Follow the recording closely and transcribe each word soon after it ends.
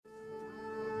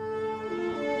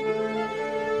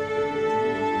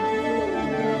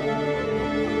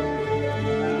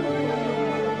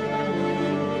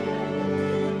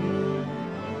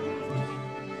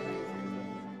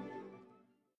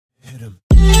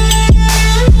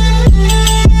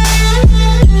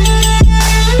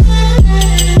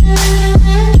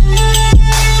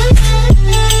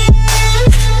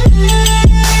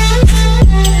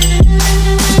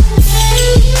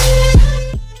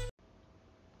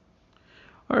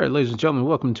All right, ladies and gentlemen,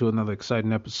 welcome to another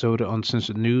exciting episode of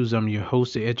Uncensored News. I'm your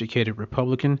host, the Educated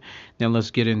Republican. Now let's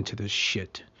get into this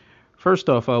shit. First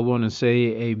off, I want to say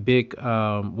a big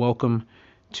welcome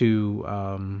to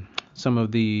some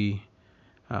of the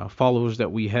followers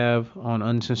that we have on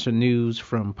Uncensored News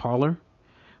from Parler.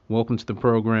 Welcome to the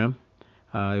program.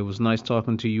 It was nice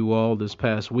talking to you all this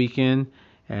past weekend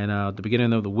and at the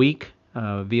beginning of the week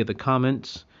via the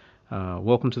comments.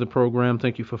 Welcome to the program.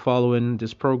 Thank you for following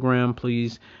this program.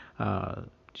 Please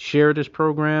share this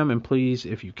program, and please,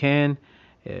 if you can,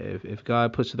 if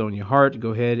God puts it on your heart,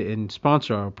 go ahead and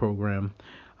sponsor our program.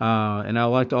 And I'd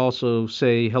like to also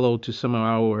say hello to some of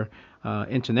our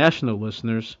international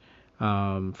listeners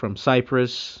from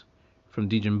Cyprus, from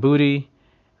Djibouti,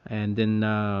 and then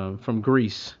from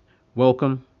Greece.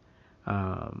 Welcome.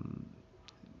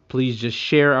 Please just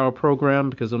share our program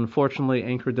because unfortunately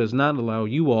Anchor does not allow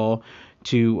you all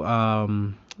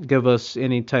to give us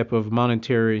any type of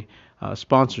monetary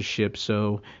sponsorship.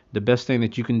 So the best thing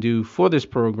that you can do for this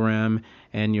program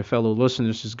and your fellow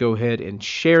listeners is go ahead and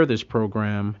share this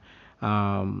program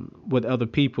with other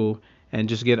people and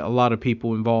just get a lot of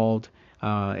people involved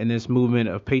in this movement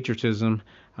of patriotism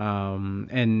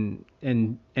and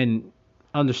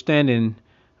understanding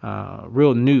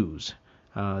real news,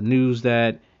 news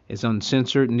that is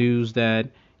uncensored, news that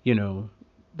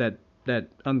that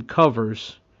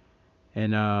uncovers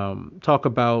and talk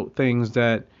about things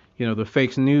that the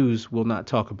fake news will not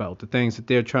talk about. The things that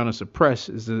they're trying to suppress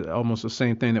is almost the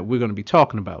same thing that we're going to be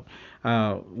talking about.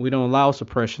 We don't allow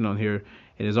suppression on here.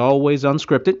 It is always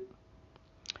unscripted,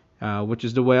 which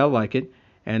is the way I like it.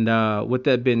 And with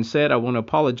that being said, I want to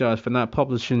apologize for not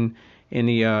publishing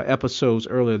any episodes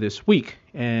earlier this week,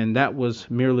 and that was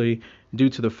merely due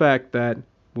to the fact that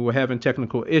we were having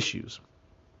technical issues.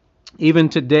 Even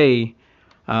today,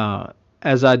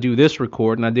 as I do this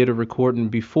recording, I did a recording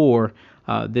before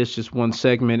this just one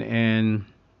segment, and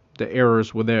the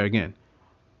errors were there again.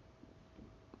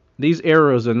 These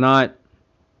errors are not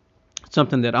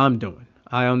something that I'm doing.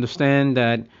 I understand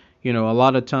that a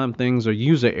lot of time things are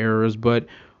user errors, but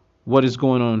what is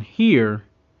going on here?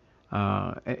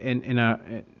 And I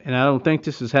don't think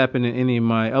this has happened in any of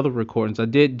my other recordings. I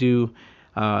did do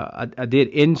I did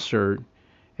insert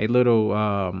a little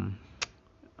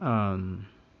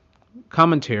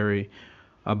commentary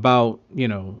about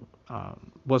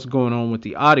what's going on with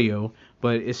the audio,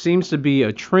 but it seems to be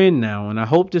a trend now, and I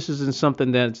hope this isn't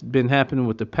something that's been happening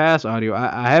with the past audio.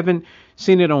 I haven't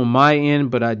seen it on my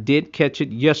end, but I did catch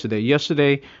it yesterday.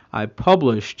 Yesterday I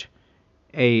published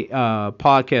a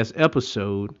podcast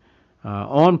episode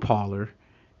on Parler,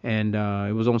 and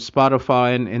it was on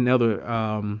Spotify and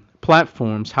other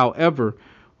platforms. However,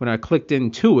 when I clicked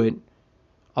into it,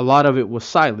 a lot of it was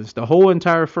silenced. The whole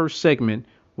entire first segment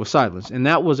was silenced, and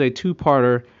that was a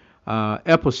two-parter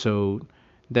episode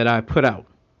that I put out,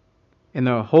 and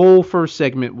the whole first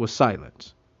segment was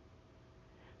silenced.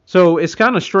 So it's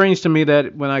kind of strange to me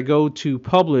that when I go to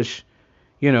publish,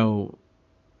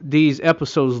 these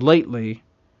episodes lately,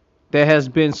 there has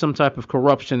been some type of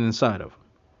corruption inside of them.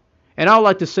 And I would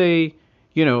like to say,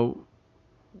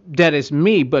 that it's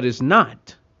me, but it's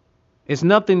not. It's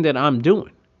nothing that I'm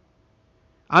doing.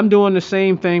 I'm doing the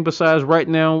same thing, besides right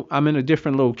now I'm in a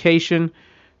different location.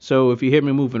 So if you hear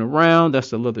me moving around,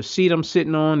 that's the leather seat I'm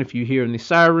sitting on. If you hear any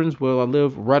sirens, well, I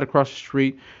live right across the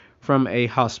street from a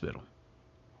hospital.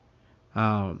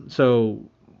 So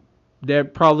there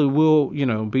probably will,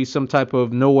 be some type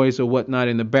of noise or whatnot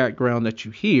in the background that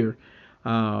you hear.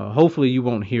 Hopefully you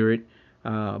won't hear it.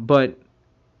 But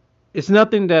it's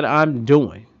nothing that I'm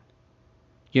doing.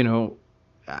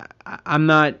 I'm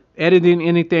not editing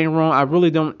anything wrong. I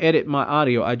really don't edit my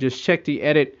audio. I just check the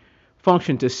edit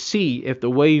function to see if the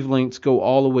wavelengths go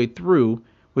all the way through,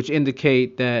 which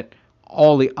indicate that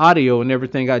all the audio and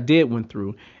everything I did went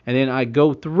through. And then I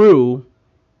go through,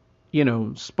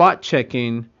 spot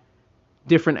checking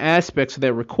different aspects of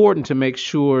that recording to make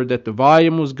sure that the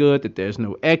volume was good, that there's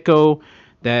no echo,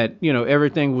 that,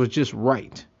 everything was just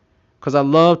right. Because I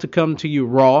love to come to you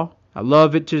raw. I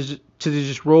love it to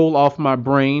just roll off my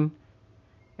brain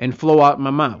and flow out my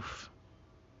mouth.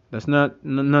 That's not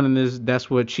none of this "that's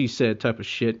what she said" type of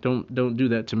shit. Don't do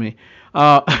that to me.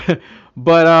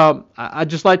 But I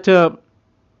just like to,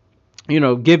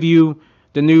 give you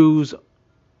the news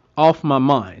off my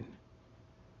mind,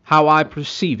 how I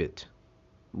perceive it,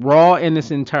 raw in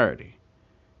its entirety.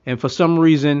 And for some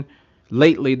reason,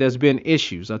 lately there's been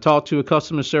issues. I talked to a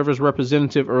customer service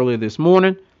representative earlier this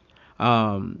morning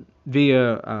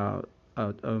via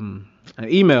an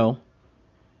email,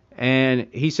 and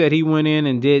he said he went in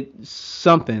and did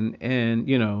something and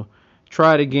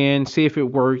tried again, see if it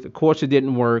worked. Of course it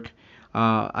didn't work.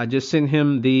 I just sent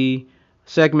him the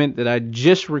segment that I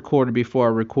just recorded before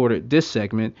I recorded this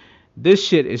segment. This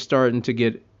shit is starting to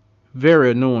get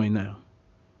very annoying now.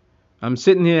 I'm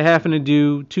sitting here having to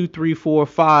do 2, 3, 4,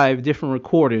 5 different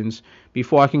recordings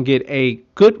before I can get a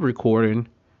good recording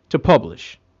to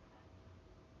publish.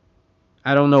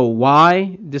 I don't know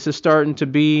why this is starting to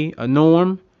be a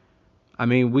norm. I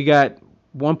mean, we got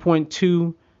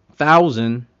 1.2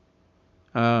 thousand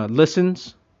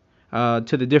listens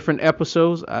to the different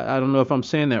episodes. I don't know if I'm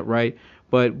saying that right,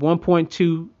 but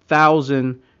 1.2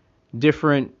 thousand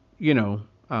different,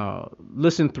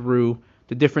 listen through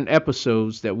the different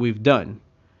episodes that we've done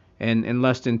in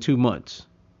less than 2 months.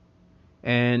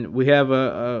 And we have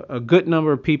a good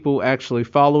number of people actually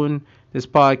following this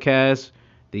podcast.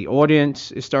 The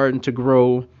audience is starting to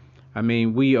grow. I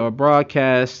mean, we are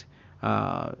broadcast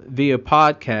via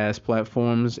podcast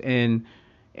platforms in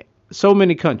so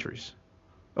many countries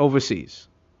overseas.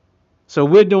 So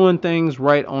we're doing things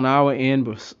right on our end,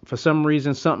 but for some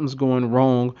reason something's going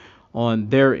wrong on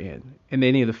their end, and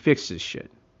they need to fix this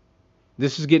shit.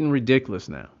 This is getting ridiculous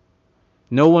now.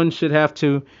 No one should have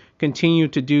to continue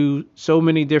to do so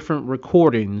many different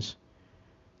recordings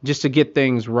just to get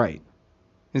things right.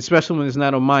 Especially when it's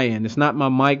not on my end. It's not my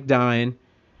mic dying.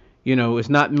 It's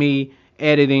not me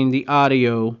editing the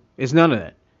audio. It's none of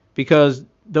that. Because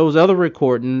those other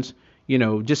recordings,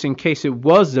 just in case it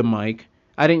was the mic,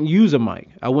 I didn't use a mic.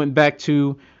 I went back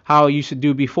to how I used to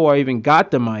do before I even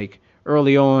got the mic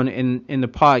early on in the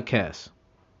podcast.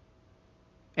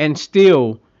 And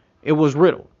still, it was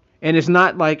riddled. And it's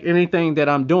not like anything that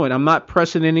I'm doing. I'm not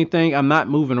pressing anything. I'm not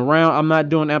moving around. I'm not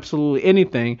doing absolutely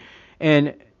anything.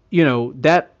 And,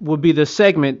 that would be the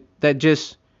segment that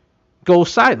just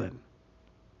goes silent.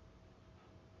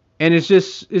 And it's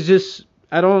just,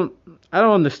 I don't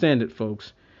understand it,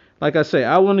 folks. Like I say,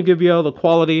 I want to give you all the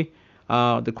quality,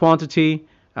 the quantity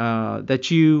that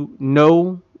you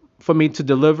know for me to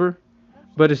deliver.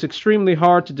 But it's extremely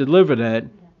hard to deliver that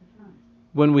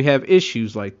when we have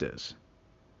issues like this.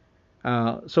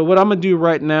 So what I'm going to do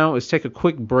right now is take a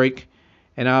quick break,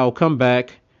 and I'll come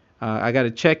back. I got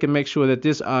to check and make sure that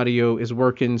this audio is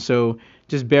working, so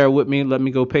just bear with me. Let me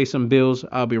go pay some bills.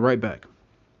 I'll be right back.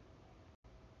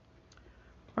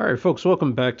 All right, folks,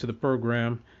 welcome back to the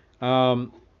program. I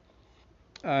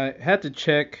had to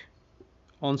check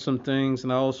on some things,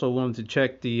 and I also wanted to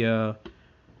check the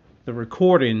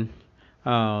recording,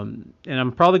 and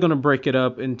I'm probably going to break it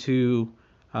up into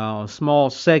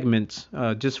small segments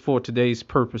just for today's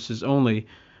purposes only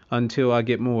until I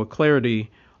get more clarity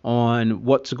on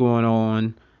what's going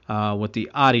on with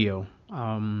the audio.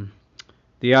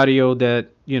 The audio that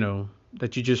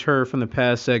that you just heard from the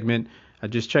past segment, I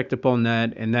just checked up on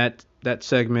that, and that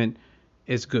segment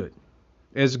is good.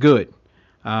 It's good.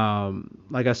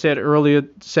 Like I said earlier, the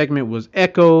segment was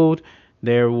echoed.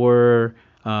 There were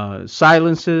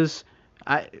silences.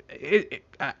 I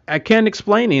can't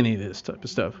explain any of this type of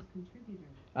stuff.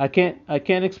 I can't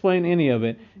explain any of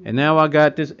it. And now I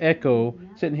got this echo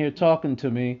sitting here talking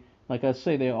to me. Like I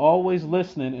say, they're always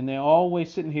listening, and they're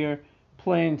always sitting here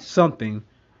playing something.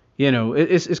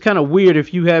 It's kind of weird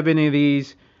if you have any of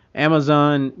these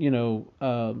Amazon,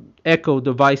 echo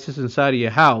devices inside of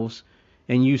your house,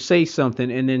 and you say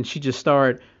something, and then she just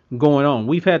start going on.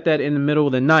 We've had that in the middle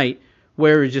of the night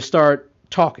where it just start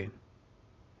talking.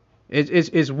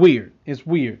 It's weird. It's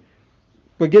weird.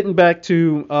 But getting back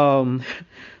to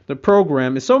the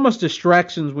program, it's so much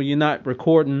distractions when you're not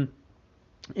recording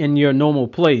in your normal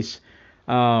place.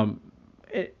 And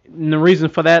the reason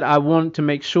for that, I want to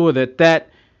make sure that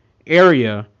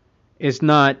area is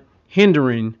not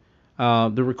hindering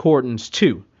the recordings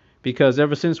too. Because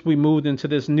ever since we moved into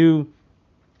this new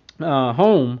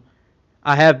home,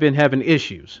 I have been having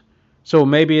issues. So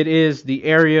maybe it is the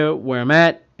area where I'm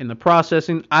at in the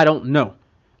processing. I don't know.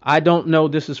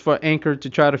 This is for Anchor to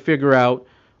try to figure out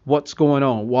what's going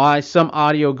on. Why some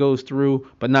audio goes through,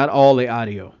 but not all the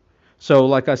audio. So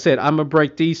like I said, I'm going to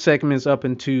break these segments up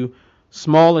into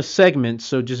smaller segments.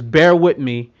 So just bear with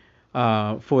me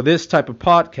for this type of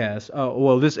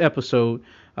podcast, this episode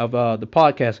of the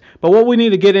podcast. But what we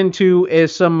need to get into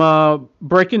is some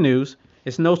breaking news.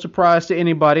 It's no surprise to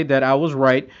anybody that I was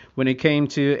right when it came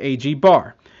to A.G.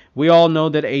 Barr. We all know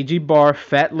that A.G. Barr,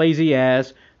 fat, lazy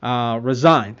ass,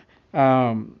 resigned.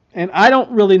 And I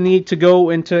don't really need to go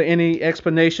into any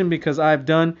explanation because I've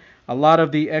done a lot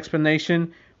of the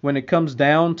explanation when it comes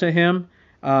down to him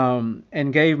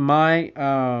and gave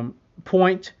my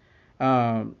point,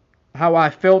 how I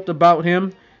felt about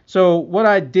him. So what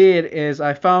I did is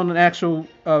I found an actual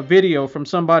video from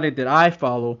somebody that I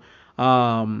follow,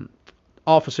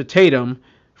 Officer Tatum,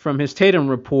 from his Tatum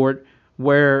report,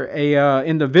 where a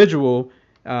individual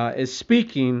is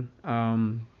speaking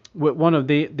with one of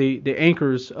the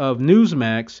anchors of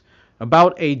Newsmax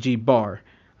about A.G. Barr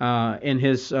in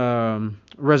his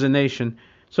resignation.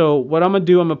 So what I'm gonna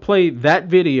do, I'm gonna play that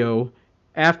video.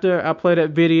 After I play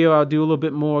that video, I'll do a little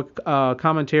bit more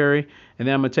commentary, and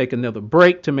then I'm gonna take another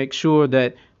break to make sure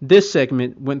that this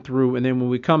segment went through. And then when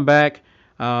we come back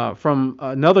from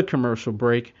another commercial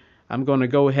break, I'm gonna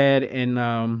go ahead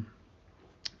and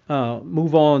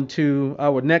move on to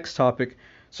our next topic.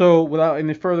 So without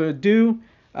any further ado,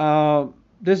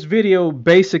 this video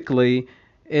basically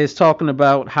is talking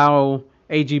about how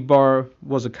A.G. Barr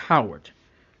was a coward.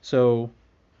 So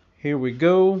here we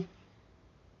go.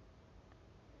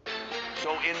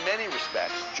 So in many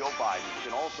respects, Joe Biden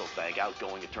can also thank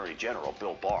outgoing Attorney General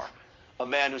Bill Barr, a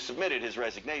man who submitted his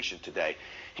resignation today.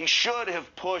 He should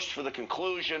have pushed for the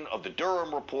conclusion of the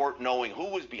Durham report, knowing who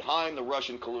was behind the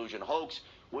Russian collusion hoax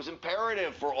was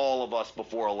imperative for all of us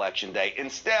before Election Day.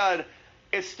 Instead,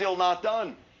 it's still not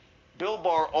done. Bill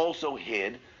Barr also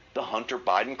hid the Hunter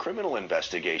Biden criminal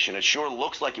investigation. It sure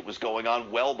looks like it was going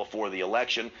on well before the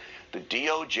election. The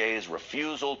DOJ's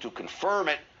refusal to confirm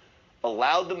it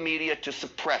allowed the media to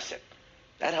suppress it.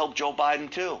 That helped Joe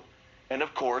Biden too. And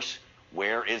of course,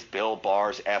 where is Bill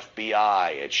Barr's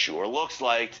FBI? It sure looks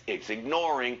like it's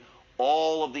ignoring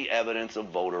all of the evidence of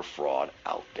voter fraud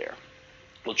out there.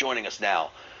 Well, joining us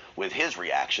now with his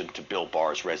reaction to Bill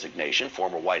Barr's resignation,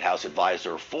 former White House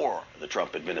advisor for the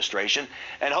Trump administration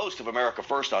and host of America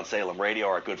First on Salem Radio,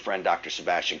 our good friend Dr.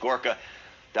 Sebastian Gorka.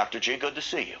 Dr. G, good to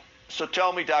see you. So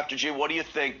tell me, Dr. G, what do you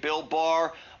think? Bill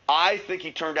Barr, I think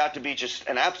he turned out to be just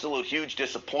an absolute huge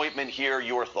disappointment here.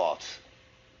 Your thoughts?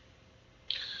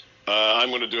 I'm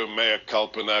going to do a mea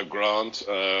culpa now, Grant.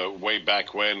 Way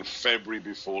back when, February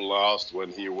before last, when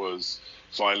he was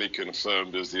finally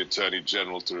confirmed as the Attorney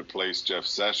General to replace Jeff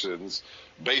Sessions,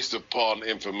 based upon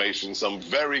information some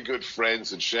very good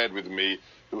friends had shared with me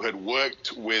who had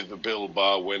worked with Bill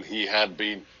Barr when he had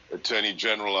been Attorney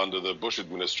General under the Bush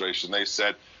administration. They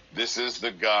said, this is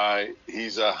the guy,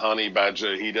 he's a honey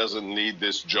badger, he doesn't need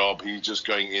this job, he's just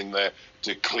going in there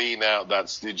to clean out that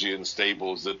Stygian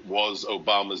stables that was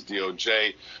Obama's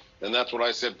DOJ. And that's what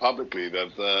I said publicly,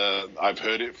 that I've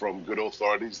heard it from good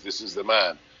authorities, this is the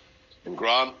man. And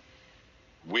Grant,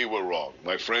 we were wrong.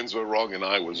 My friends were wrong and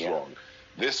I was wrong.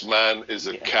 This man is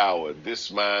a coward.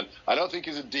 This man, I don't think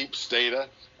he's a deep stater.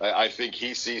 I think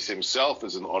he sees himself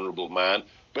as an honorable man,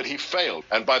 but he failed.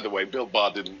 And by the way, Bill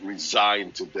Barr didn't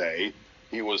resign today.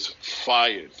 He was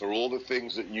fired for all the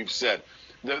things that you've said.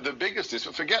 The biggest is,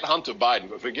 forget Hunter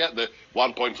Biden, but forget the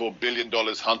 $1.4 billion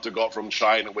Hunter got from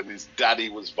China when his daddy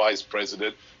was vice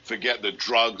president. Forget the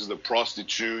drugs, the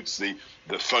prostitutes, the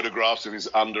photographs of his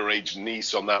underage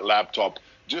niece on that laptop.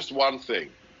 Just one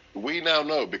thing. We now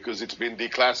know, because it's been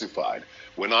declassified,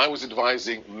 when I was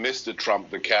advising Mr. Trump,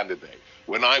 the candidate,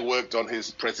 when I worked on his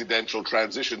presidential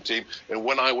transition team, and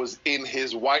when I was in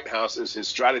his White House as his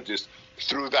strategist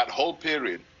through that whole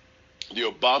period, the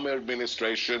Obama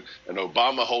administration and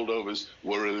Obama holdovers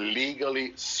were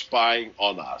illegally spying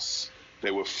on us.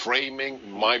 They were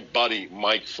framing my buddy,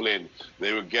 Mike Flynn.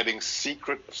 They were getting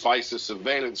secret FISA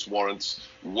surveillance warrants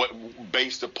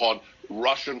based upon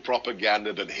Russian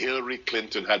propaganda that Hillary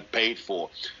Clinton had paid for.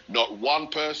 Not one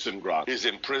person, Grant, is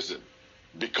in prison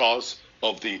because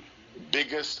of the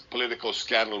biggest political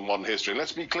scandal in modern history. And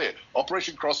let's be clear,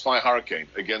 Operation Crossfire Hurricane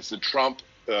against the Trump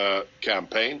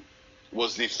campaign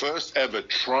was the first ever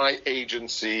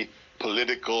tri-agency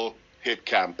political hit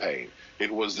campaign.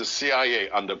 It was the CIA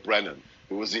under Brennan.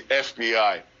 It was the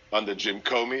FBI under Jim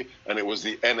Comey, and it was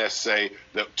the NSA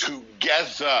that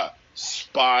together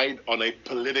spied on a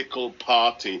political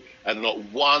party, and not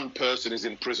one person is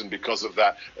in prison because of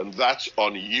that. And that's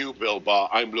on you, Bill Barr.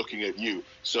 I'm looking at you.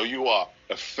 So you are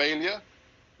a failure,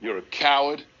 you're a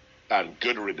coward, and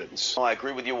good riddance. Oh, I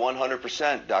agree with you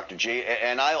 100%, Dr. G.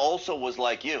 And I also was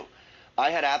like you.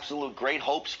 I had absolute great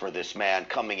hopes for this man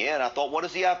coming in. I thought, what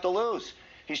does he have to lose?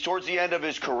 He's towards the end of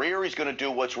his career. He's going to do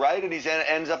what's right, and he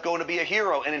ends up going to be a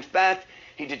hero. And in fact,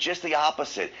 he did just the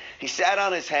opposite. He sat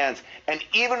on his hands, and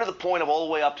even to the point of all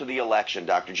the way up to the election,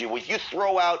 Dr. G, if you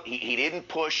throw out, he didn't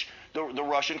push the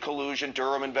Russian collusion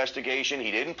Durham investigation.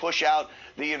 He didn't push out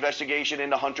the investigation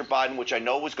into Hunter Biden, which I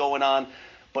know was going on.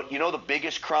 But you know the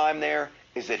biggest crime there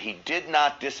is that he did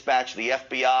not dispatch the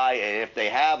FBI, and if they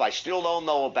have, I still don't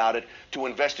know about it, to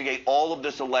investigate all of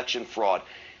this election fraud.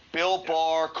 Bill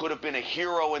Barr could have been a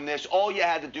hero in this. All you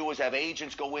had to do was have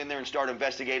agents go in there and start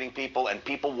investigating people, and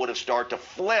people would have started to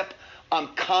flip. I'm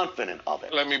confident of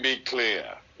it. Let me be clear.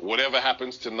 whatever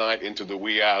happens tonight into the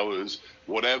wee hours,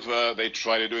 whatever they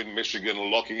try to do in Michigan,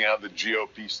 locking out the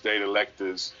GOP state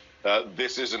electors,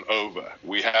 this isn't over.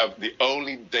 We have the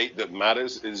only date that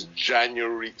matters is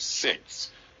January 6th.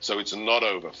 So it's not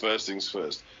over. First things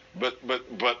first. But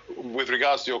with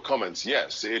regards to your comments,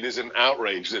 yes, it is an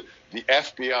outrage that the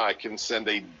FBI can send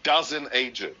a dozen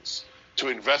agents to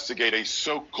investigate a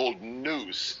so-called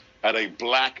noose at a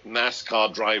black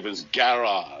NASCAR driver's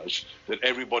garage that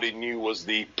everybody knew was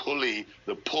the pulley,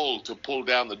 the pull to pull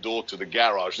down the door to the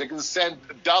garage. They can send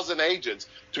a dozen agents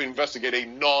to investigate a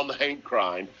non-hate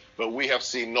crime, but we have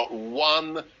seen not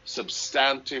one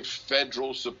substantive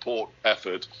federal support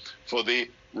effort for the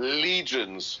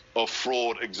legions of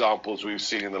fraud examples we've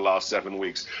seen in the last 7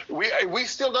 weeks. We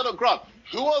still don't know, Grant,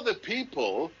 who are the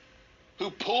people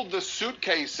who pulled the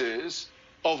suitcases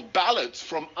of ballots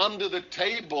from under the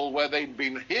table where they'd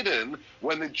been hidden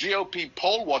when the GOP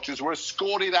poll watchers were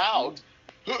escorted out?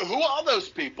 Who are those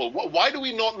people? Why do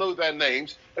we not know their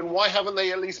names? And why haven't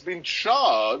they at least been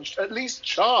charged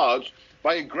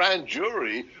by a grand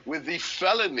jury with the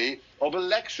felony of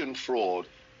election fraud?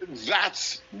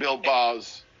 That's Bill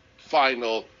Barr's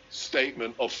final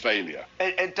statement of failure.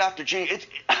 And Dr. G,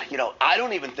 I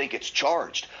don't even think it's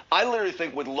charged. I literally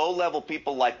think with low-level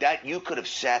people like that, you could have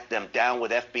sat them down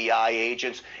with FBI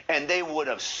agents and they would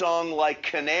have sung like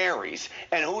canaries.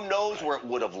 And who knows where it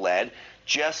would have led,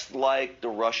 just like the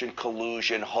Russian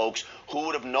collusion hoax. Who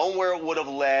would have known where it would have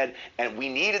led? And we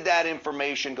needed that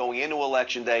information going into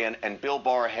Election Day, and Bill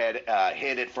Barr had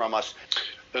hid it from us.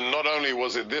 And not only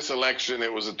was it this election,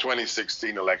 it was a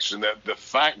 2016 election. That the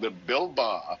fact that Bill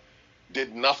Barr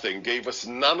did nothing, gave us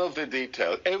none of the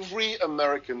detail. Every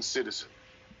American citizen,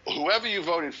 whoever you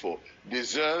voted for,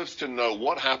 deserves to know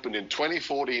what happened in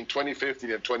 2014,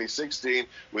 2015, and 2016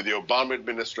 with the Obama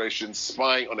administration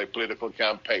spying on a political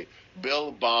campaign.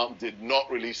 Bill Barr did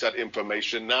not release that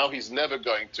information. Now he's never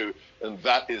going to. And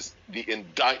that is the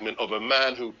indictment of a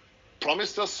man who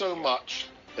promised us so much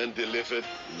and delivered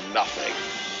nothing.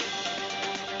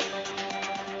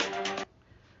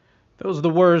 Those are the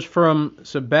words from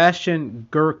Sebastian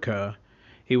Gurka.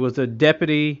 He was a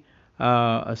deputy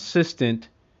assistant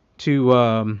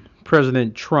to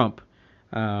President Trump.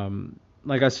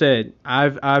 Like I said,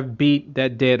 I've beat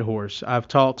that dead horse. I've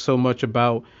talked so much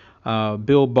about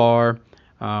Bill Barr.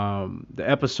 The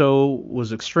episode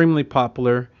was extremely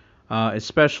popular,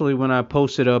 especially when I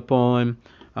posted up on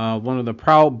one of the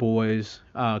Proud Boys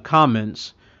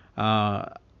comments.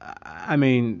 I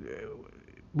mean,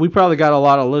 we probably got a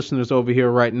lot of listeners over here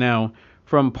right now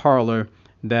from Parler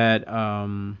that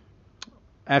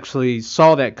actually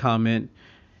saw that comment,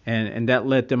 and that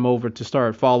led them over to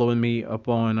start following me up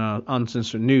on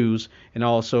Uncensored News and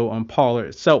also on Parler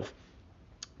itself.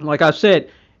 Like I've said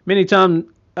many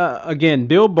times, again,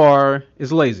 Bill Barr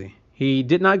is lazy. He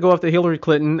did not go after Hillary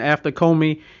Clinton after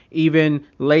Comey even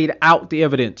laid out the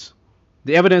evidence.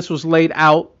 The evidence was laid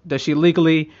out that she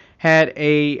legally had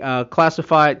a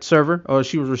classified server, or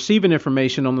she was receiving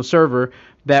information on the server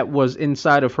that was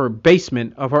inside of her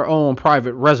basement of her own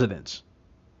private residence.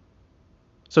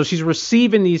 So she's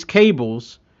receiving these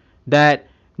cables that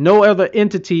no other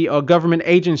entity or government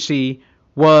agency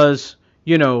was,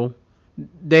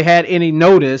 they had any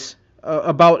notice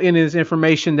about any of this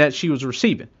information that she was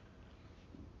receiving.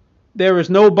 There is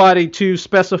nobody to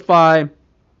specify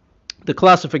the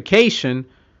classification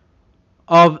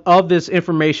of this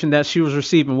information that she was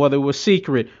receiving, whether it was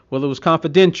secret, whether it was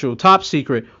confidential, top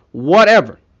secret,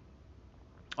 whatever.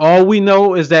 All we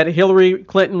know is that Hillary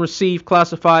Clinton received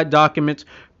classified documents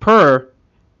per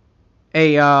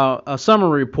a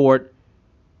summary report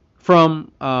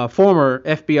from former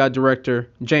FBI Director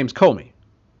James Comey.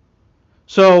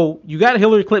 So you got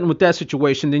Hillary Clinton with that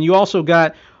situation. Then you also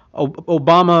got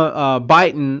Obama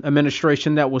Biden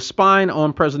administration that was spying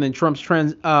on President Trump's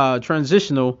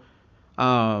transitional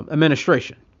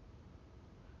administration.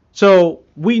 So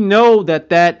we know that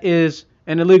that is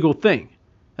an illegal thing.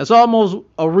 That's almost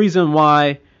a reason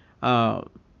why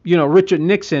Richard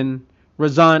Nixon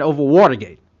resigned over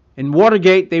Watergate. In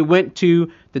Watergate, they went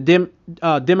to the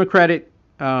Democratic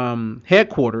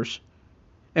headquarters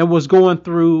and was going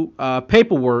through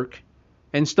paperwork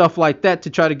and stuff like that to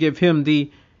try to give him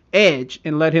the edge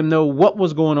and let him know what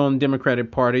was going on in the Democratic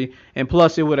Party. And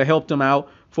plus, it would have helped him out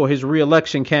for his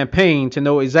re-election campaign to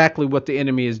know exactly what the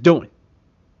enemy is doing.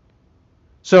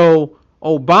 So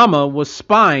Obama was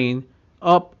spying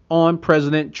up on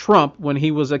President Trump when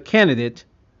he was a candidate.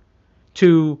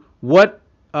 To what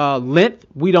length,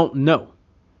 we don't know.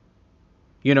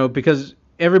 Because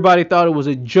everybody thought it was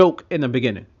a joke in the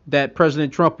beginning that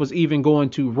President Trump was even going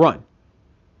to run.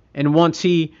 And once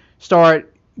he started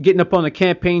getting up on the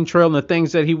campaign trail and the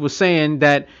things that he was saying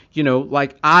that,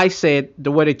 like I said,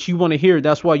 the way that you want to hear it,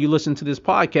 that's why you listen to this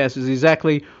podcast, is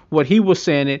exactly what he was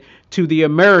saying it to the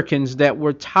Americans that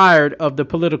were tired of the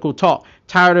political talk,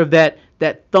 tired of that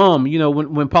thumb,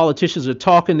 when politicians are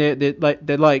talking,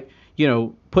 they're like,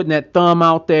 putting that thumb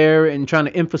out there and trying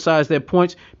to emphasize their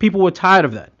points. People were tired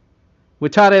of that. We're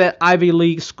tired of that Ivy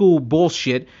League school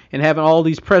bullshit and having all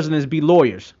these presidents be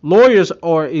lawyers. Lawyers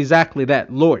are exactly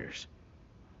that, lawyers.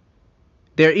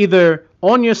 They're either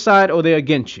on your side or they're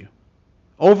against you.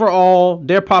 Overall,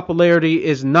 their popularity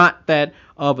is not that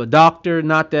of a doctor,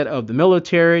 not that of the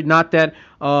military, not that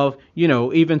of,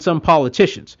 even some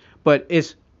politicians. But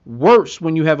it's worse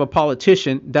when you have a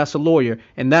politician that's a lawyer,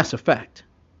 and that's a fact.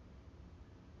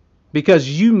 Because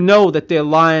you know that they're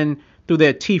lying through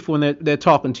their teeth when they're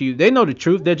talking to you. They know the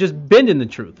truth. They're just bending the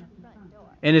truth.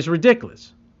 And it's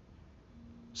ridiculous.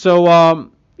 So,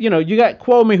 you got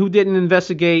Cuomo, who didn't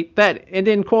investigate that. And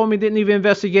then Cuomo didn't even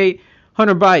investigate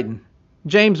Hunter Biden,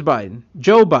 James Biden,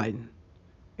 Joe Biden,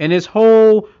 and his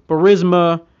whole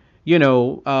Burisma,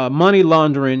 money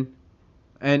laundering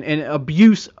and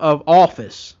abuse of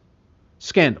office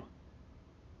scandal.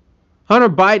 Hunter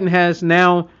Biden has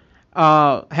now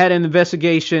had an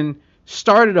investigation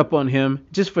started up on him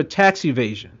just for tax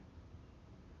evasion.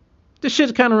 This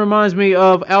shit kind of reminds me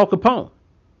of Al Capone.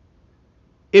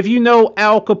 If you know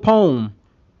Al Capone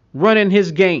running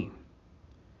his game,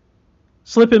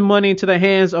 slipping money into the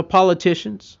hands of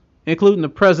politicians, including the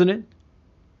president,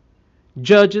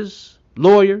 judges,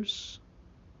 lawyers,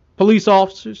 police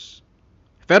officers,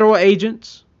 federal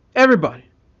agents, everybody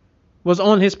was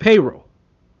on his payroll.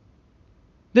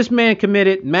 This man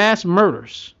committed mass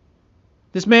murders.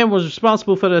 This man was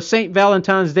responsible for the St.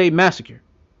 Valentine's Day massacre.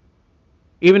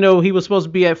 Even though he was supposed to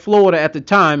be at Florida at the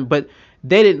time, but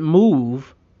they didn't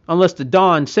move unless the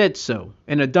Don said so.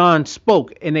 And the Don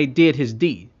spoke and they did his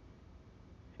deed.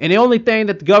 And the only thing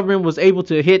that the government was able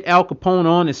to hit Al Capone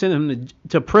on and send him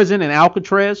to prison in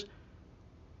Alcatraz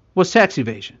was tax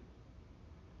evasion.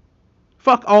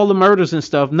 Fuck all the murders and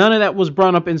stuff. None of that was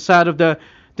brought up inside of the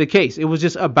case. It was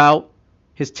just about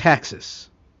his taxes.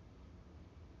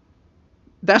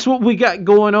 That's what we got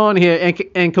going on here.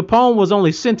 And Capone was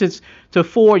only sentenced to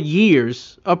 4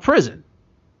 years of prison.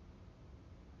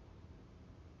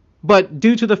 But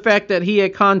due to the fact that he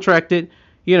had contracted,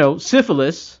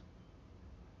 syphilis,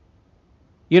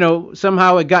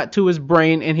 somehow it got to his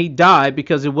brain and he died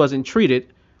because it wasn't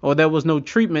treated, or there was no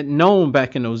treatment known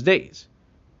back in those days.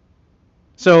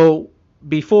 So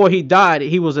before he died,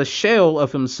 he was a shell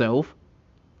of himself.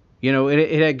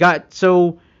 It had got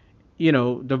so,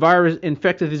 the virus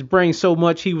infected his brain so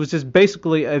much he was just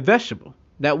basically a vegetable.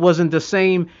 That wasn't the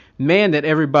same man that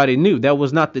everybody knew. That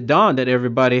was not the Don that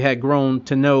everybody had grown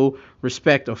to know,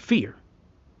 respect, or fear.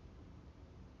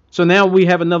 So now we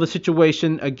have another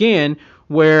situation again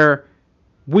where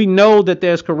we know that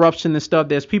there's corruption and stuff.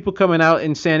 There's people coming out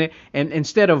and saying it. And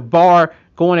instead of Barr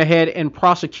going ahead and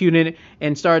prosecuting it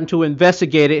and starting to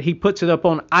investigate it, he puts it up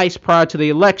on ice prior to the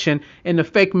election. And the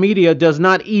fake media does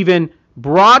not even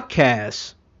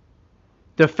broadcast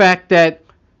the fact that,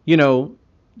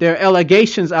 there are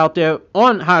allegations out there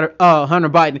on Hunter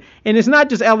Biden. And it's not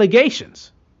just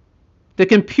allegations. The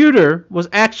computer was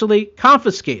actually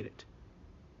confiscated.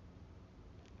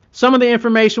 Some of the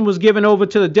information was given over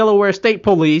to the Delaware State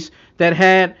Police that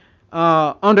had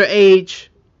underage,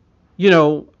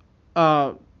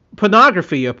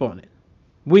 pornography upon it.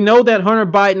 We know that Hunter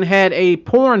Biden had a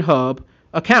Pornhub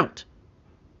account.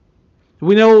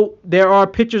 We know there are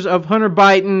pictures of Hunter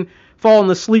Biden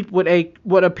falling asleep with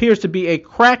what appears to be a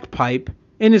crack pipe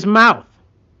in his mouth.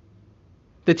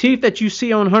 The teeth that you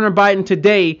see on Hunter Biden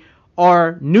today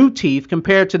are new teeth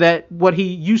compared to what he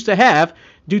used to have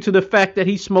due to the fact that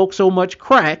he smoked so much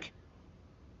crack.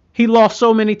 He lost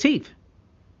so many teeth.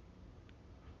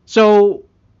 So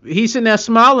he's sitting there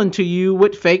smiling to you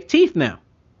with fake teeth now.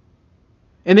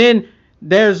 And then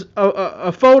there's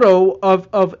a photo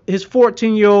of his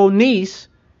 14-year-old niece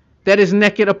that is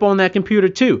naked up on that computer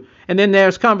too. And then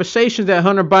there's conversations that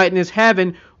Hunter Biden is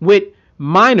having with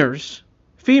minors,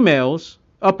 females,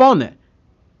 up on that.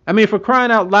 I mean, for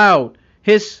crying out loud,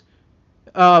 his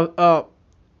girlfriend,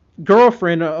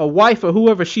 a wife, or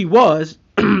whoever she was,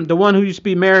 the one who used to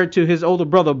be married to his older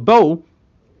brother, Bo,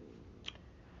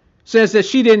 says that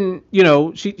she didn't,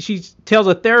 she tells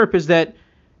a therapist that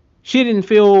she didn't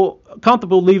feel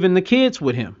comfortable leaving the kids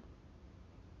with him.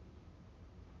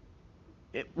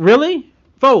 Really?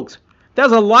 Folks,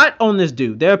 there's a lot on this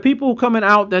dude. There are people coming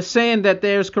out that's saying that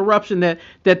there's corruption, that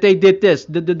they did this.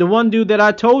 The one dude that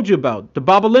I told you about, the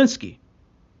Bobolinsky.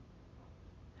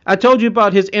 I told you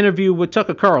about his interview with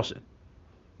Tucker Carlson,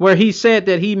 where he said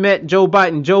that he met Joe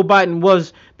Biden. Joe Biden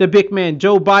was the big man.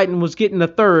 Joe Biden was getting the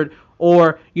third,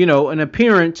 or, an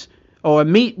appearance or a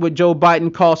meet with Joe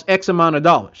Biden cost X amount of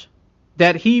dollars.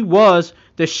 That he was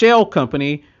the shell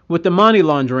company with the money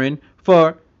laundering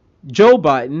for Joe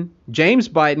Biden, James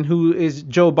Biden, who is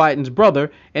Joe Biden's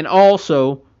brother, and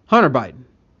also Hunter Biden.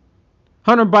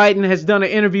 Hunter Biden has done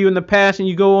an interview in the past, and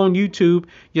you go on YouTube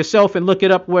yourself and look it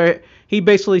up, where he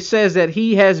basically says that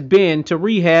he has been to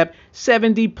rehab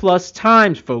 70 plus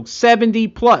times, folks. 70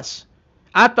 plus.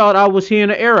 I thought I was hearing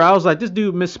an error. I was like, this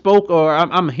dude misspoke, or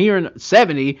I'm hearing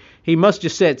 70. He must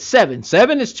just said 7.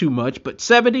 7 is too much, but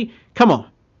 70? Come on.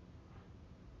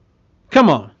 Come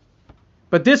on.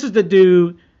 But this is the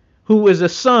dude who is a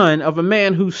son of a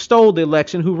man who stole the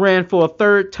election, who ran for a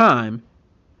third time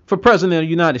for president of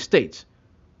the United States.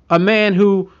 A man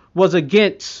who was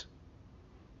against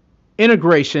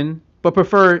integration but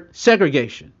preferred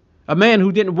segregation. A man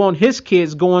who didn't want his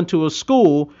kids going to a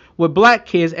school with black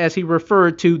kids, as he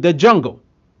referred to the jungle.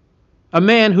 A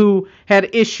man who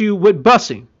had issue with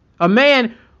busing. A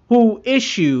man who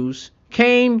issues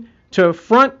came to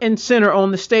front and center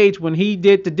on the stage when he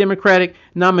did the Democratic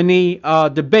nominee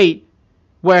debate,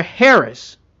 where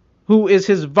Harris, who is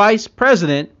his vice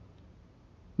president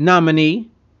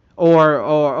nominee,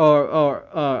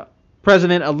 or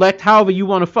president-elect, however you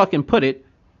want to fucking put it,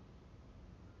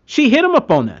 she hit him up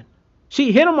on that.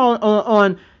 She hit him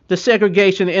on the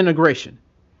segregation and integration.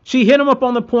 She hit him up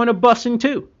on the point of busing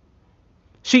too.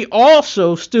 She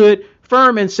also stood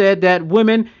firm and said that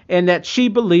women, and that she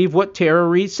believed what Tara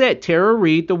Reid said. Tara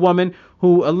Reid, the woman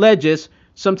who alleges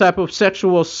some type of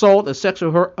sexual assault or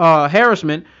sexual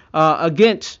harassment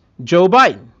against Joe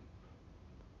Biden.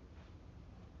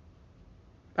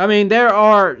 I mean, there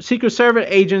are Secret Service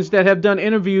agents that have done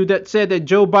interviews that said that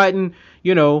Joe Biden,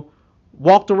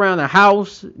 walked around the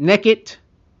house naked,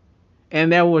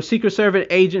 and there were Secret Service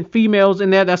agent females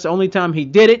in there. That's the only time he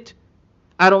did it.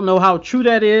 I don't know how true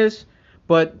that is,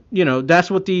 but, that's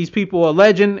what these people are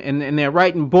alleging, and they're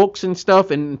writing books and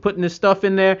stuff and putting this stuff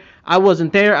in there. I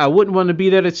wasn't there. I wouldn't want to be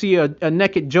there to see a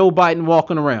naked Joe Biden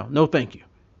walking around. No, thank you.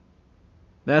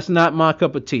 That's not my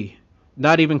cup of tea.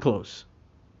 Not even close.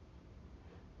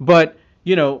 But,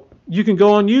 you can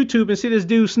go on YouTube and see this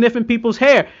dude sniffing people's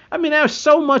hair. I mean, there's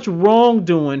so much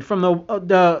wrongdoing from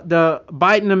the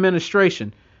Biden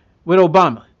administration with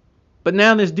Obama. But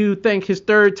now this dude thinks his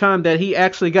third time that he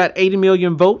actually got 80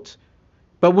 million votes.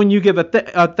 But when you give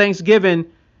a Thanksgiving,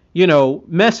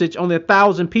 message, only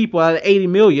 1,000 people out of 80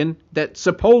 million that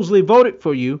supposedly voted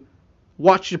for you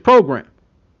watch your program.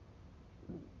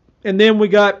 And then we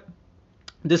got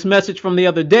this message from the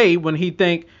other day when he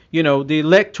think, the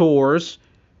electors,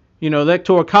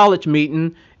 electoral college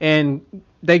meeting, and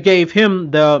they gave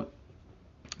him the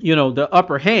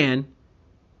upper hand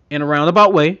in a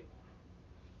roundabout way.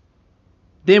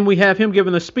 Then we have him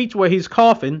giving a speech where he's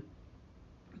coughing.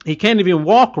 He can't even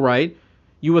walk right.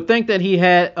 You would think that he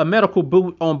had a medical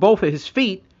boot on both of his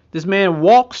feet. This man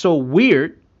walks so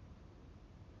weird.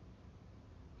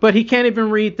 But he can't even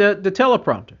read the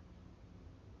teleprompter.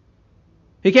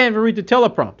 He can't even read the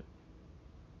teleprompter.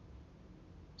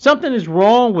 Something is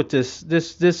wrong with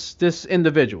this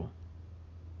individual.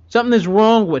 Something is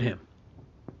wrong with him.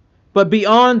 But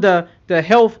beyond the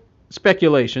health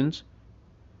speculations,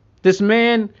 this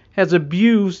man has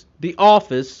abused the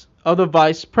office of the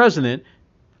vice president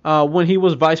when he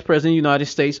was vice president of the United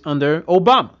States under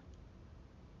Obama.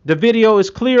 The video is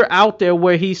clear out there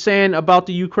where he's saying about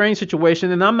the Ukraine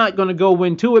situation, and I'm not going to go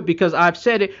into it because I've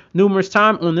said it numerous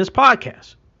times on this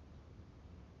podcast.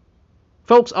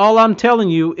 Folks, all I'm telling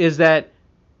you is that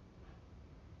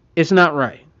it's not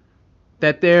right.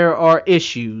 That there are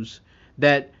issues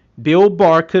that Bill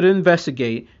Barr could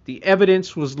investigate. The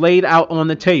evidence was laid out on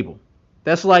the table.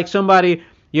 That's like somebody,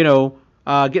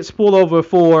 gets pulled over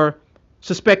for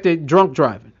suspected drunk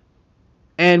driving.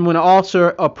 And when an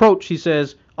officer approached, he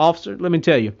says, "Officer, let me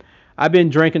tell you, I've been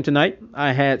drinking tonight.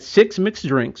 I had 6 mixed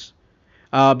drinks.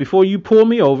 Before you pull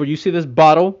me over, you see this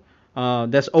bottle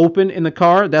that's open in the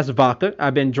car. That's vodka.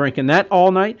 I've been drinking that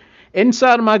all night.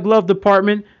 Inside of my glove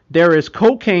compartment, there is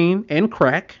cocaine and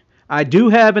crack. I do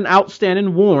have an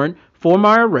outstanding warrant for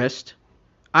my arrest.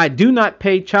 I do not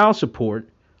pay child support.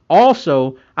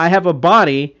 Also, I have a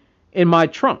body in my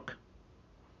trunk."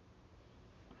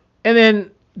 And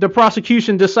then the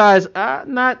prosecution decides,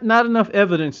 not enough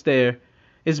evidence there.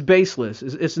 It's baseless.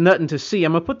 It's nothing to see.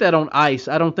 I'm going to put that on ice.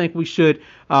 I don't think we should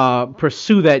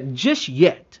pursue that just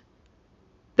yet.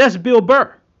 That's Bill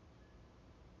Burr.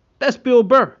 That's Bill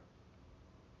Burr.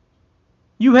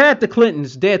 You had the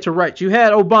Clintons dead to rights. You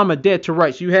had Obama dead to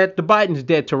rights. You had the Bidens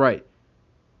dead to rights.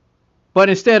 But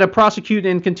instead of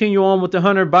prosecuting and continue on with the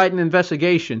Hunter Biden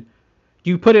investigation,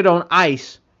 you put it on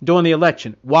ice during the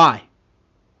election. Why?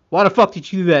 Why the fuck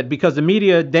did you do that? Because the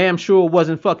media damn sure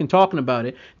wasn't fucking talking about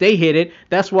it. They hid it.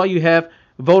 That's why you have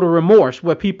voter remorse,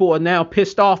 where people are now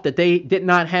pissed off that they did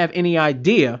not have any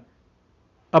idea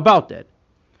about that.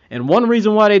 And one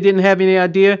reason why they didn't have any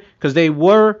idea, because they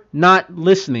were not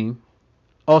listening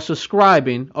or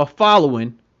subscribing or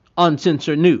following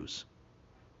uncensored news.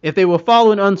 If they were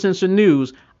following uncensored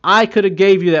news, I could have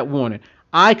gave you that warning.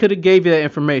 I could have gave you that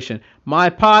information. My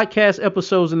podcast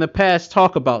episodes in the past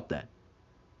talk about that.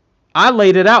 I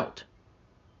laid it out.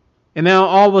 And now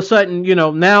all of a sudden,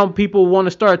 now people want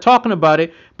to start talking about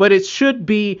it, but it should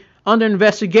be under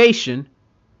investigation.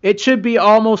 It should be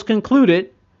almost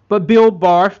concluded, but Bill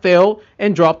Barr failed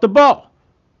and dropped the ball.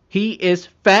 He is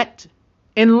fat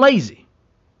and lazy.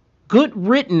 Good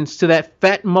riddance to that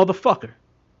fat motherfucker.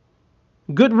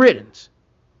 Good riddance.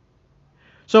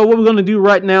 So what we're going to do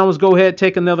right now is go ahead and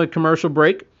take another commercial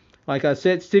break. Like I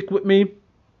said, stick with me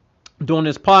doing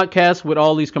this podcast with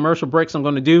all these commercial breaks I'm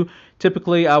going to do.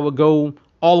 Typically, I would go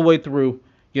all the way through,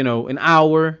 an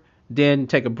hour, then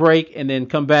take a break, and then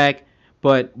come back.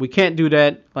 But we can't do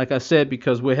that, like I said,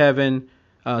 because we're having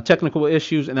technical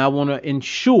issues, and I want to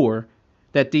ensure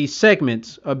that these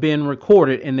segments are being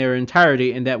recorded in their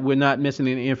entirety and that we're not missing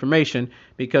any information,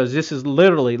 because this is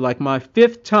literally like my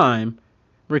 5th time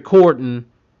recording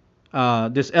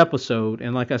this episode.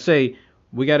 And like I say,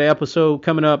 we got an episode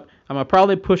coming up. I'm going to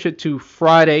probably push it to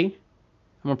Friday.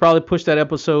 I'm going to probably push that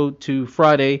episode to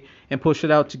Friday and push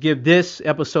it out to give this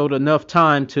episode enough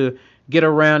time to get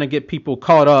around and get people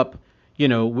caught up,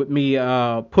 with me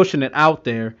pushing it out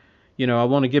there. I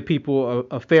want to give people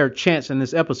a fair chance in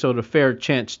this episode, a fair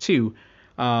chance too.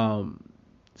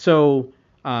 So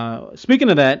speaking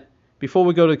of that, before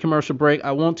we go to the commercial break,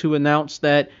 I want to announce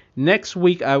that next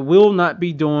week I will not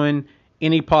be doing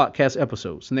any podcast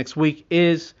episodes. Next week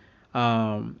is,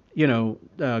 Christmas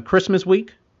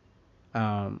week.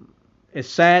 It's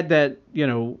sad that,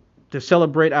 to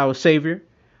celebrate our Savior,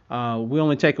 we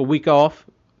only take a week off.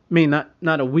 I mean,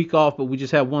 not a week off, but we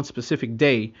just have one specific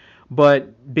day.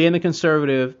 But being the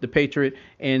conservative, the patriot,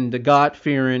 and the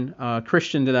God-fearing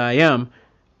Christian that I am,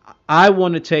 I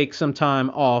want to take some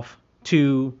time off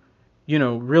to,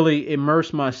 really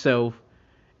immerse myself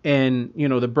in,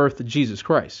 the birth of Jesus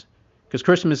Christ. Because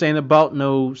Christmas ain't about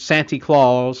no Santa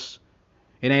Claus.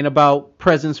 It ain't about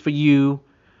presents for you.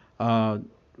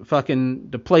 Fucking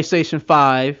the PlayStation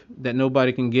 5 that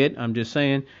nobody can get. I'm just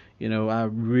saying. I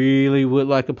really would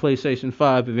like a PlayStation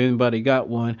 5 if anybody got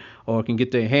one or can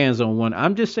get their hands on one.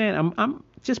 I'm just saying, I'm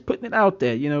just putting it out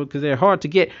there, because they're hard to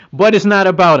get. But it's not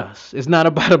about us. It's not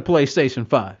about a PlayStation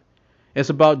 5. It's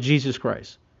about Jesus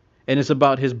Christ. And it's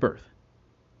about his birth.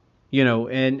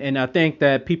 And I think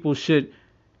that people should,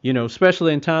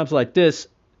 especially in times like this,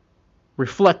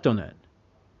 reflect on that.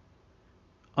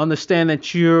 Understand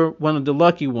that you're one of the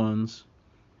lucky ones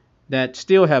that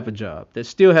still have a job, that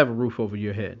still have a roof over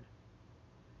your head,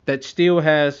 that still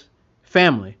has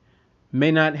family,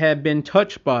 may not have been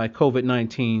touched by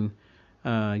COVID-19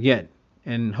 yet,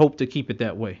 and hope to keep it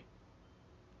that way.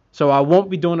 So I won't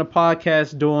be doing a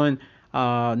podcast during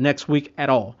next week at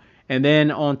all. And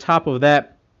then on top of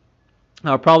that,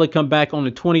 I'll probably come back on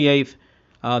the 28th,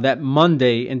 that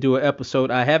Monday, and do an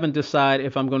episode. I haven't decided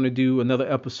if I'm going to do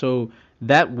another episode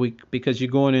that week, because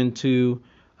you're going into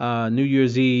New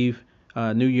Year's Eve,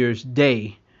 New Year's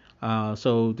Day.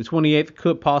 So the 28th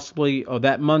could possibly, or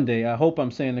that Monday, I hope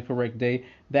I'm saying the correct day,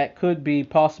 that could be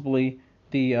possibly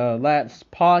the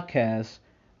last podcast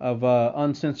of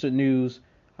Uncensored News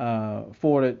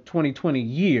for the 2020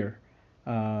 year,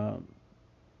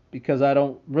 because I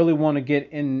don't really want to get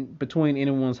in between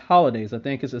anyone's holidays. I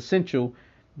think it's essential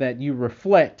that you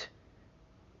reflect,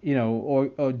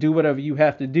 or do whatever you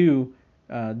have to do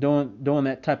during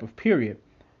that type of period.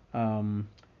 Let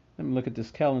me look at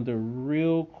this calendar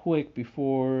real quick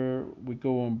before we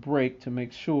go on break to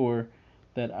make sure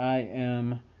that I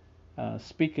am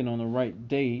speaking on the right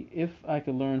day. If I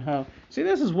could learn how. See,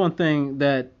 this is one thing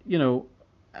that,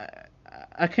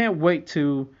 I can't wait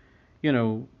to,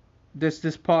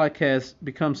 this podcast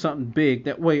becomes something big.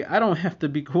 That way I don't have to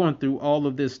be going through all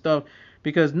of this stuff,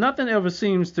 because nothing ever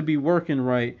seems to be working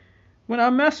right when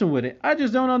I'm messing with it. I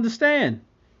just don't understand.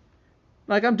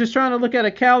 Like, I'm just trying to look at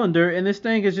a calendar, and this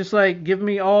thing is just like giving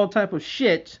me all type of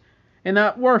shit and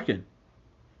not working.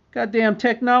 Goddamn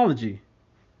technology.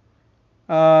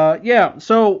 Yeah,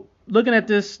 so looking at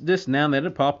this now that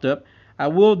it popped up, I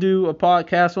will do a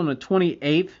podcast on the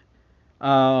 28th,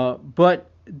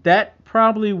 but that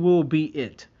probably will be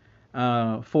it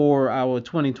for our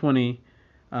 2020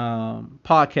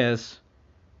 podcast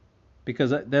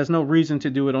because there's no reason to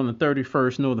do it on the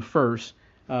 31st nor the 1st,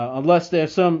 unless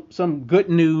there's some good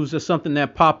news or something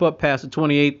that pop up past the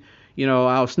 28th.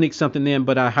 I'll sneak something in,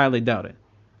 but I highly doubt it.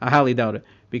 I highly doubt it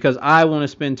because I want to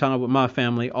spend time with my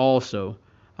family also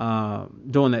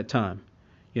during that time.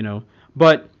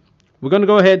 But we're going to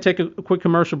go ahead and take a quick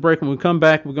commercial break. When we come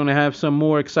back, we're going to have some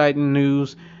more exciting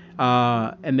news.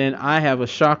 And then I have a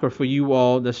shocker for you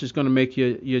all that's just going to make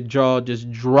your jaw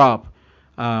just drop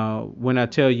when I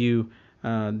tell you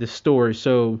this story.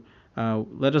 So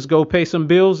let us go pay some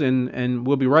bills, and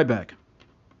we'll be right back.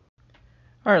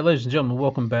 All right, ladies and gentlemen,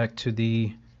 welcome back to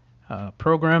the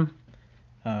program.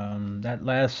 That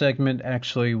last segment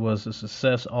actually was a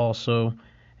success also,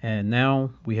 and now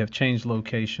we have changed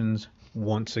locations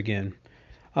once again.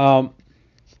 What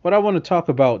I want to talk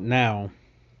about now,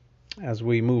 as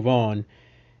we move on,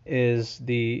 is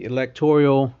the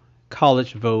electoral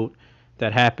college vote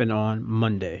that happened on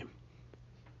Monday.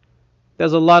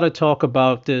 There's a lot of talk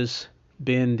about this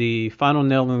being the final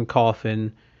nail in the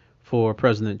coffin for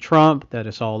President Trump, that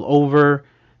it's all over,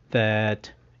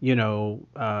 that this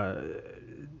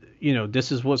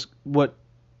is what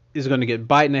is going to get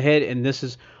Biden ahead, and this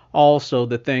is also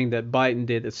the thing that Biden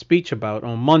did a speech about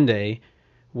on Monday,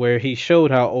 where he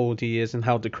showed how old he is and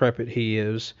how decrepit he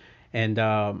is, and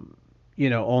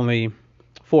only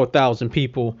 4,000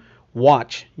 people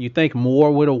watch. You think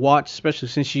more would have watched, especially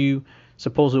since you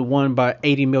supposedly won by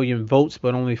 80 million votes,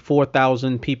 but only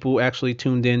 4,000 people actually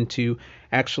tuned in to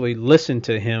actually listen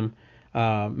to him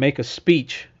make a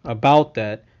speech about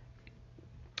that.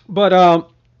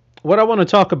 But what I want to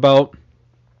talk about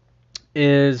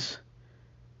is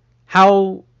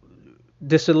how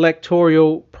this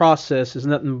electoral process is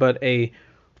nothing but a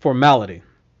formality.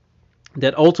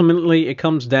 That ultimately it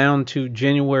comes down to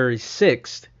January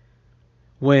 6th,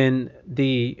 when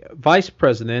the vice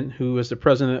president, who is the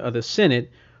president of the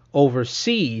Senate,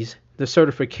 oversees the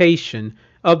certification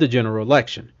of the general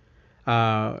election.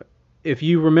 If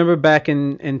you remember back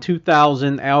in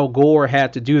 2000, Al Gore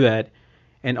had to do that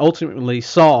and ultimately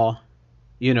saw,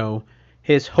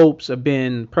 his hopes of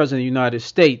being president of the United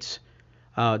States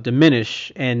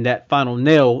diminish, and that final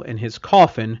nail in his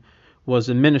coffin was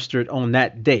administered on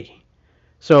that day.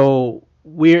 So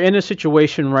we're in a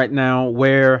situation right now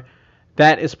where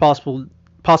that is possible.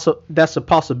 That's a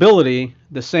possibility.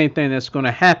 The same thing that's going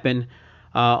to happen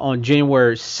on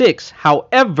January 6th.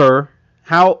 However,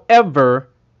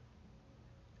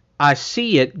 I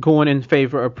see it going in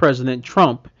favor of President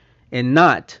Trump and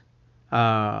not,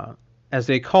 as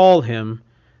they call him,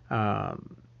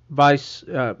 Vice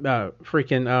I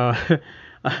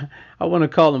want to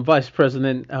call him Vice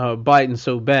President Biden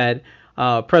so bad.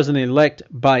 President-elect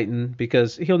Biden,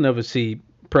 because he'll never see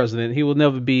president. He will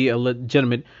never be a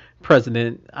legitimate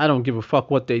president. I don't give a fuck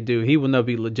what they do. He will never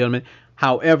be legitimate.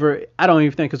 However, I don't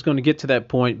even think it's going to get to that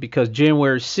point, because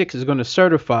January 6th is going to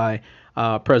certify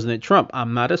President Trump.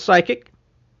 I'm not a psychic.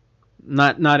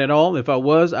 Not at all. If I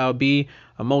was, I would be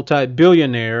a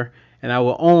multi-billionaire and I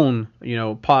will own,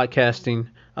 podcasting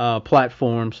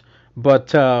platforms.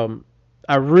 But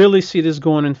I really see this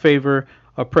going in favor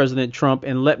of President Trump,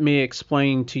 and let me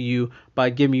explain to you by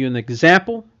giving you an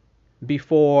example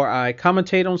before I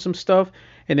commentate on some stuff,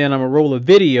 and then I'm gonna roll a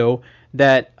video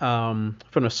that from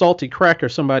a Salty Cracker,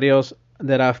 somebody else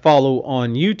that I follow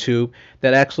on YouTube,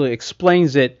 that actually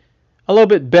explains it a little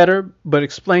bit better, but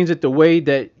explains it the way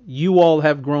that you all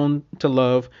have grown to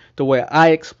love, the way I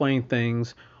explain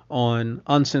things on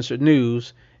Uncensored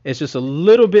News. It's just a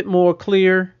little bit more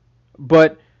clear,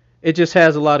 but it just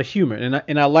has a lot of humor,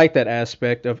 and I like that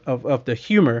aspect of the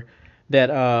humor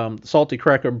that Salty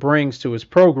Cracker brings to his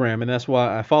program, and that's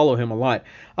why I follow him a lot.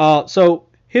 So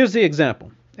here's the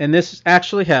example, and this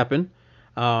actually happened.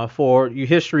 For you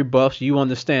history buffs, you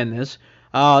understand this.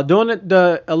 During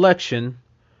the election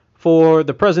for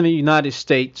the President of the United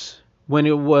States, when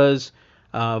it was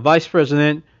Vice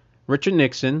President Richard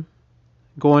Nixon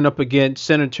going up against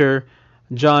Senator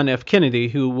John F. Kennedy,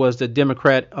 who was the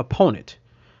Democrat opponent.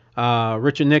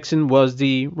 Richard Nixon was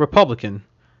the Republican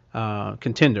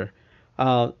contender.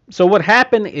 So what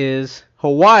happened is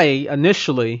Hawaii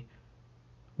initially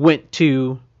went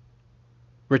to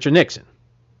Richard Nixon.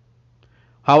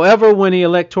 However, when the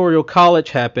Electoral College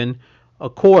happened,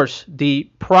 of course, the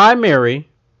primary,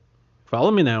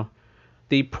 follow me now,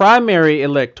 the primary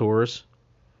electors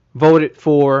voted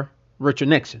for Richard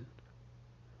Nixon.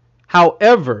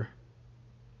 However,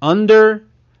 under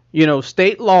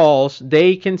state laws,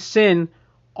 they can send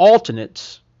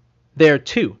alternates there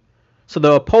too. So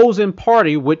the opposing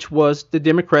party, which was the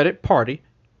Democratic Party,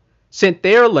 sent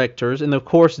their electors, and of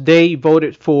course they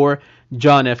voted for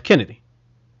John F. Kennedy.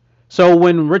 So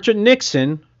when Richard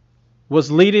Nixon was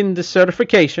leading the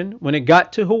certification. When it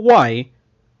got to Hawaii,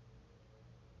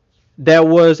 there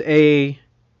was a,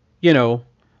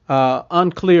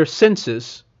 unclear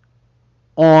census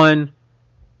on,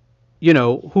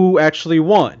 who actually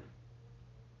won.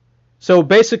 So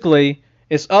basically,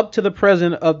 it's up to the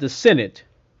president of the Senate,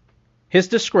 his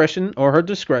discretion or her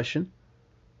discretion,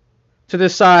 to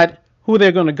decide who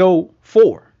they're going to go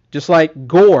for, just like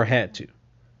Gore had to.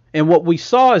 And what we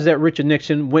saw is that Richard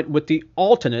Nixon went with the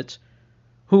alternates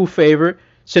who favored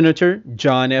Senator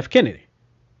John F. Kennedy.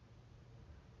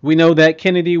 We know that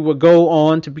Kennedy would go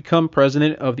on to become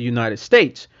president of the United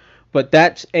States, but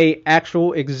that's a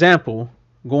actual example,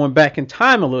 going back in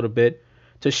time a little bit,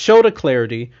 to show the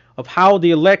clarity of how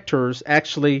the electors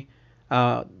actually,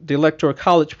 the electoral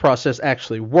college process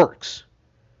actually works.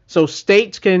 So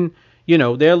states can,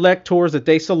 their electors that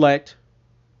they select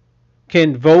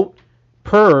can vote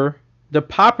per the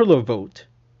popular vote.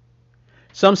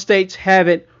 Some states have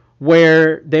it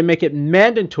where they make it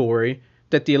mandatory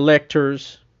that the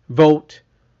electors vote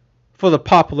for the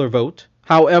popular vote.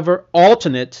 However,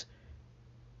 alternates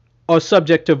are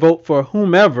subject to vote for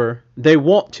whomever they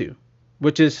want to,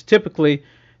 which is typically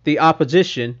the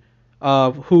opposition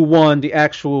of who won the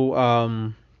actual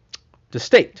the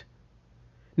state.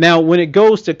 Now, when it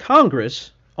goes to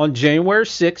Congress on January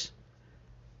 6,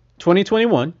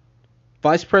 2021,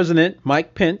 Vice President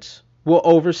Mike Pence will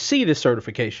oversee the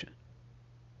certification.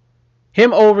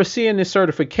 Him overseeing the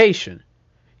certification,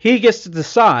 he gets to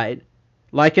decide,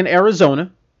 like in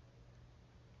Arizona,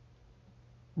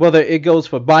 whether it goes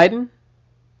for Biden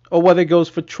or whether it goes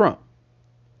for Trump.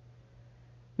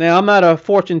 Now, I'm not a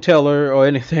fortune teller or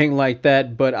anything like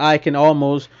that, but I can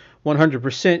almost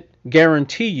 100%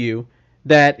 guarantee you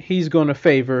that he's going to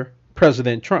favor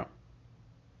President Trump.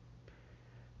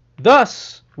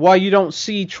 Thus, why you don't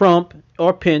see Trump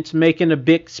or Pence making a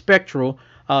big spectrum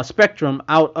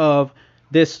out of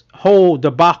this whole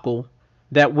debacle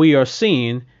that we are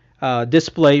seeing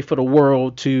displayed for the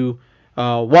world to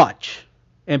watch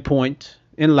and point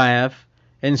and laugh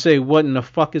and say, what in the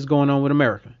fuck is going on with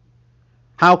America?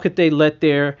 How could they let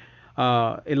their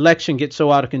election get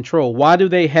so out of control? Why do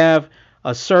they have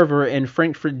a server in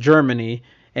Frankfurt, Germany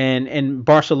and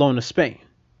Barcelona, Spain?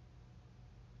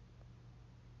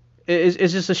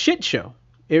 It's just a shit show.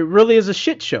 It really is a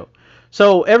shit show.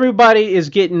 So everybody is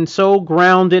getting so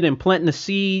grounded and planting the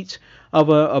seeds of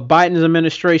a Biden's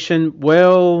administration.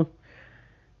 Well,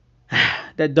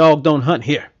 that dog don't hunt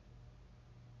here.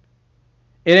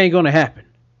 It ain't going to happen.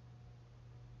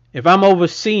 If I'm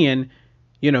overseeing,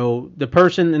 the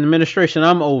person in the administration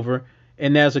I'm over,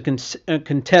 and there's a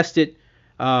contested,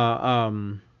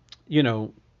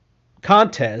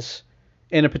 contest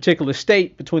in a particular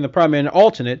state between the primary and the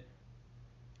alternate,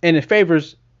 and it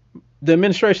favors the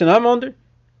administration I'm under,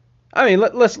 I mean,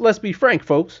 let's be frank,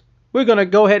 folks. We're gonna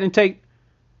go ahead and take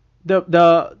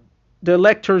the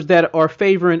electors that are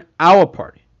favoring our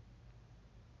party.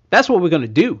 That's what we're gonna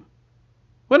do.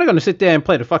 We're not gonna sit there and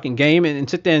play the fucking game and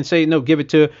sit there and say no, give it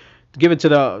to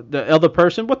the other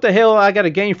person. What the hell I got to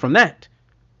gain from that?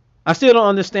 I still don't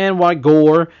understand why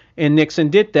Gore and Nixon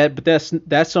did that, but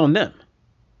that's on them.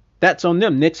 That's on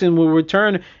them. Nixon will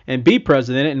return and be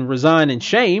president and resign in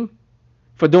shame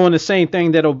for doing the same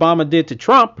thing that Obama did to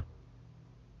Trump,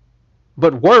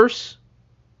 but worse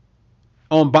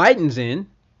on Biden's end.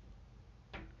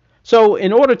 So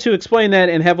in order to explain that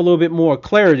and have a little bit more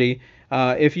clarity,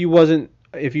 if you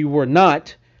were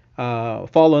not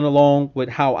following along with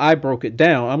how I broke it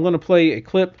down, I'm going to play a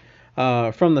clip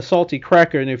from the Salty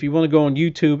Cracker, and if you want to go on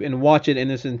YouTube and watch it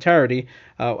in its entirety,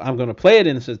 I'm going to play it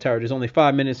in its entirety. It's only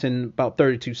 5 minutes and about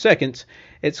 32 seconds.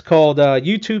 It's called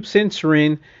YouTube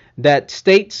Censoring That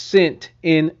States Sent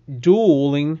in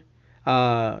Dueling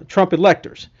Trump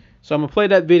Electors. So I'm going to play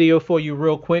that video for you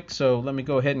real quick, so let me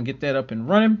go ahead and get that up and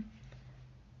running.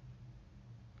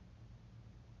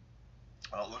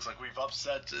 Well, it looks like we've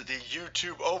upset the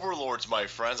YouTube overlords, my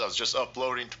friends. I was just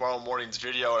uploading tomorrow morning's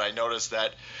video, and I noticed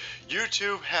that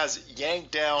YouTube has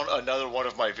yanked down another one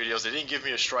of my videos. They didn't give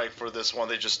me a strike for this one.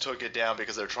 They just took it down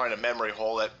because they're trying to memory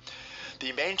hole it.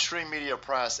 The mainstream media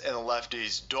press and the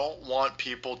lefties don't want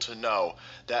people to know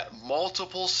that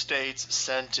multiple states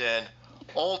sent in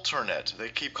alternate. They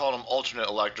keep calling them alternate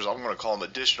electors. I'm going to call them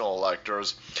additional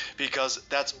electors because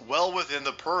that's well within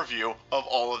the purview of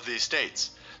all of these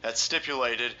states. That's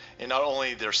stipulated in not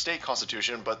only their state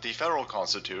constitution, but the federal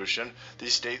constitution. The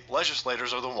state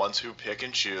legislators are the ones who pick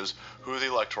and choose who the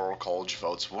electoral college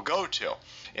votes will go to.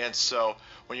 And so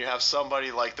when you have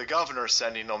somebody like the governor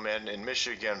sending them in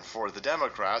Michigan for the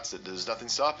Democrats, there's nothing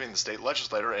stopping the state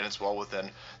legislator, and it's well within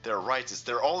their rights. It's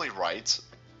their only rights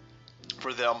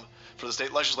for them, for the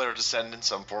state legislature to send in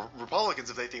some for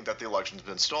Republicans if they think that the election's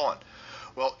been stolen.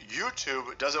 Well,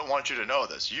 YouTube doesn't want you to know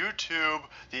this. YouTube,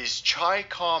 these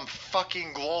Chi-Com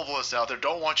fucking globalists out there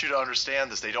don't want you to understand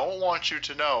this. They don't want you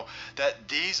to know that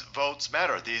these votes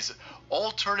matter. These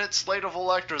alternate slate of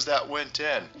electors that went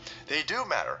in, they do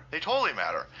matter. They totally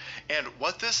matter. And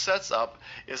what this sets up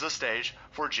is a stage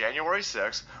for January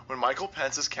 6th when Michael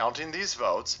Pence is counting these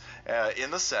votes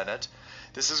in the Senate.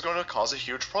 This is going to cause a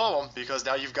huge problem because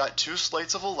now you've got two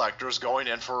slates of electors going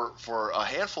in for a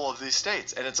handful of these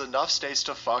states, and it's enough states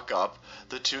to fuck up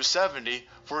the 270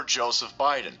 for Joseph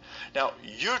Biden. Now,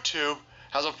 YouTube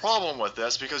has a problem with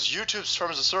this because YouTube's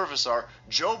terms of service are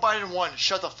Joe Biden won,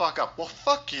 shut the fuck up. Well,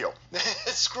 fuck you.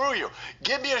 Screw you.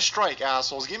 Give me a strike,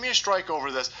 assholes. Give me a strike over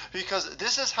this because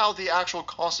this is how the actual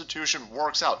Constitution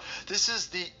works out. This is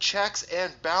the checks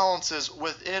and balances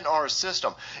within our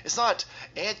system. It's not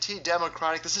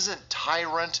anti-democratic. This isn't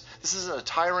tyrant. This isn't a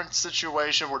tyrant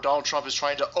situation where Donald Trump is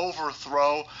trying to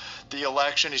overthrow the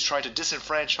election. He's trying to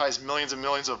disenfranchise millions and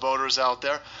millions of voters out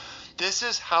there. This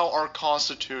is how our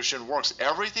Constitution works.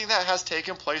 Everything that has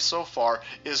taken place so far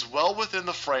is well within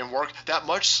the framework that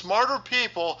much smarter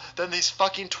people than these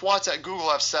fucking twats at Google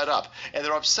have set up. And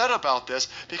they're upset about this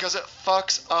because it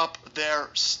fucks up their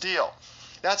steel.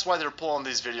 That's why they're pulling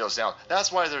these videos down.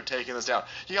 That's why they're taking this down.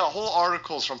 You got whole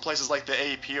articles from places like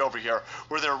the AP over here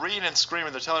where they're reading and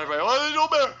screaming. They're telling everybody, oh, they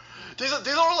don't matter.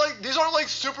 These aren't like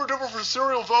super duper for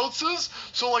serial votes,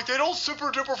 so like they don't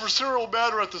super duper for serial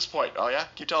matter at this point. Oh yeah,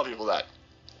 keep telling people that.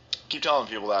 Keep telling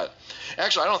people that.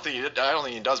 Actually, I don't think it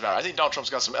does matter. I think Donald Trump's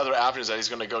got some other avenues that he's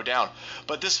going to go down.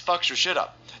 But this fucks your shit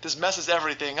up. This messes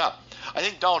everything up. I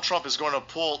think Donald Trump is going to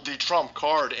pull the Trump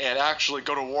card and actually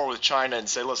go to war with China and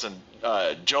say, listen,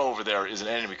 Joe over there is an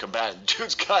enemy combatant.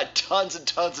 Dude's got tons and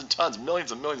tons and tons,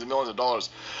 millions and millions and millions of dollars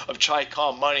of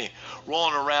Chi-Com money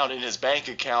rolling around in his bank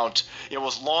account. It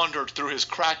was laundered through his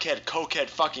crackhead, cokehead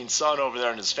fucking son over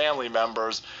there and his family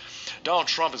members. Donald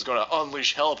Trump is going to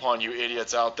unleash hell upon you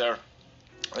idiots out there.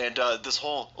 And this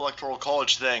whole electoral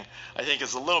college thing, I think,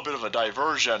 is a little bit of a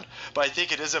diversion. But I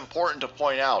think it is important to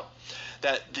point out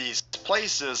that these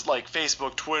places like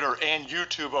Facebook, Twitter, and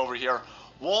YouTube over here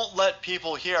won't let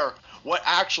people hear what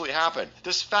actually happened.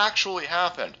 This factually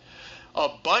happened. A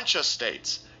bunch of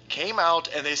states came out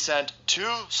and they sent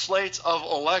two slates of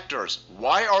electors.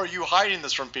 Why are you hiding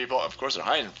this from people? Of course they're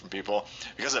hiding it from people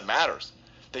because it matters.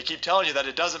 They keep telling you that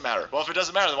it doesn't matter. Well, if it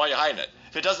doesn't matter, then why are you hiding it?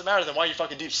 If it doesn't matter, then why are you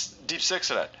fucking deep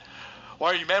sixing it?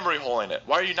 Why are you memory holing it?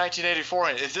 Why are you 1984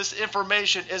 in it? If this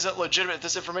information isn't legitimate, if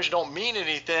this information don't mean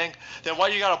anything, then why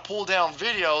you gotta pull down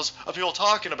videos of people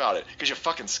talking about it? Because you're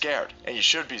fucking scared, and you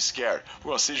should be scared. We're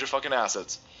gonna seize your fucking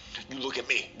assets. You look at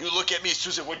me. You look at me,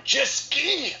 Susan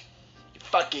Wojcicki. You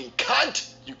fucking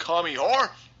cunt. You commie whore.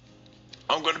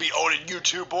 I'm gonna be owning you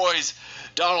two boys.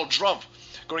 Donald Trump.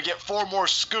 Going to get 4 more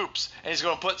scoops, and he's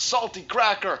going to put Salty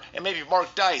Cracker and maybe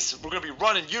Mark Dice. We're going to be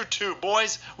running YouTube,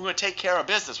 boys. We're going to take care of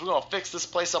business. We're going to fix this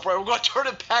place up right. We're going to turn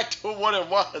it back to what it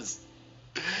was.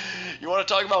 You want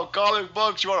to talk about comic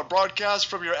books? You want to broadcast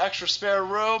from your extra spare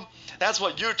room? That's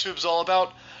what YouTube's all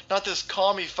about. Not this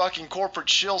commie fucking corporate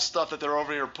shill stuff that they're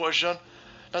over here pushing.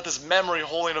 Not this memory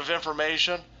holding of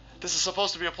information. This is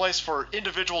supposed to be a place for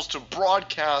individuals to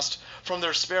broadcast from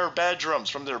their spare bedrooms,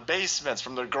 from their basements,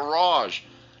 from their garage.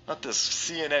 Not this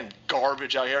CNN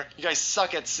garbage out here. You guys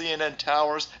suck at CNN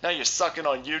towers. Now you're sucking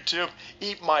on YouTube.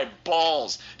 Eat my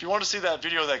balls. If you want to see that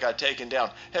video that got taken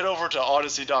down, head over to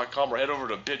Odyssey.com or head over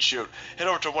to BitChute. Head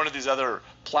over to one of these other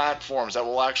platforms that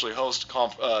will actually host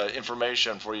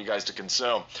information for you guys to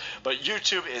consume. But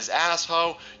YouTube is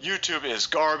asshole. YouTube is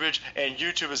garbage. And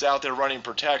YouTube is out there running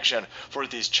protection for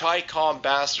these Chi-Com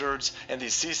bastards and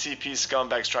these CCP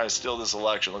scumbags trying to steal this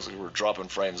election. Looks like we're dropping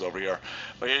frames over here.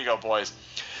 But here you go, boys.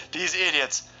 These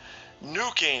idiots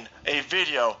nuking a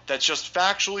video that's just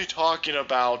factually talking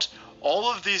about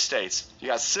all of these states. You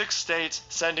got 6 states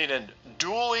sending in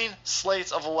dueling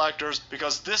slates of electors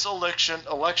because this election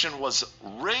was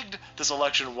rigged, this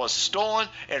election was stolen,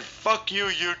 and fuck you,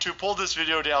 YouTube. Pull this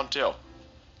video down too. All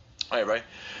right, everybody,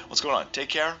 what's going on? Take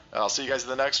care. I'll see you guys in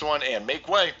the next one, and make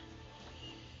way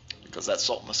because that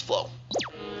salt must flow.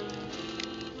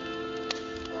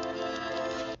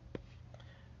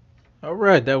 All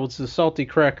right, that was the Salty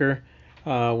Cracker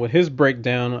with his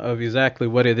breakdown of exactly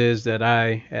what it is that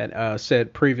I had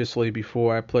said previously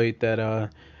before I played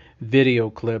that video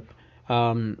clip.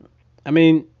 I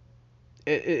mean,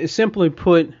 it's simply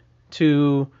put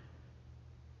to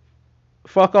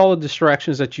fuck all the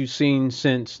distractions that you've seen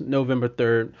since November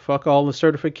 3rd. Fuck all the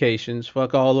certifications.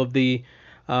 Fuck all of the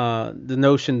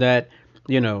notion that,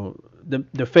 you know,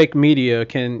 the fake media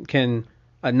can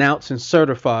announce and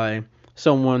certify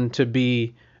someone to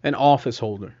be an office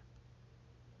holder.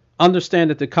 Understand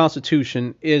that the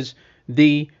Constitution is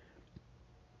the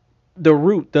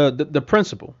root, the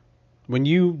principle. When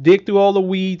you dig through all the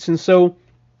weeds, and so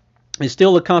it's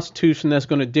still a Constitution that's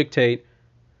going to dictate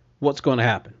what's going to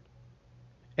happen.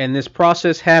 And this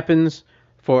process happens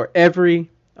for every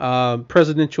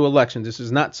presidential election. This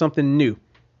is not something new.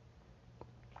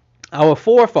 Our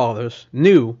forefathers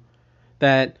knew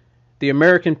that the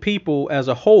American people as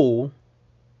a whole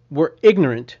were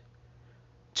ignorant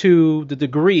to the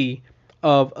degree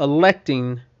of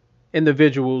electing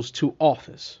individuals to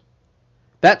office.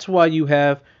 That's why you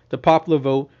have the popular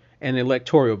vote and the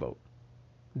electoral vote.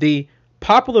 The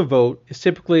popular vote is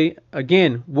typically,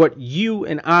 again, what you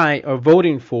and I are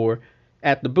voting for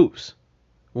at the booths.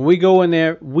 When we go in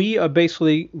there, we are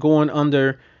basically going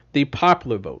under the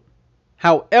popular vote.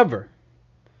 However,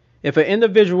 if an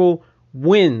individual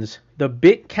wins the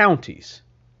big counties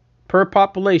per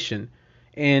population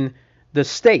in the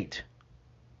state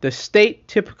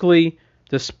typically,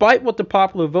 despite what the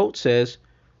popular vote says,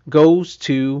 goes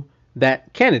to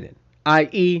that candidate,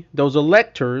 i.e., those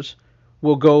electors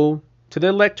will go to the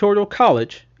electoral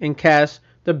college and cast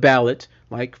the ballot.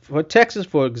 Like for Texas,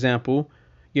 for example,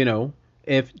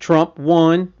 if Trump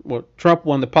won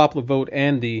the popular vote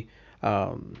and the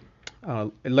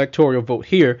electoral vote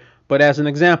here. But as an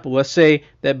example, let's say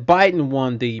that Biden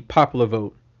won the popular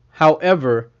vote.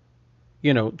 However,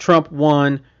 Trump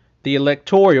won the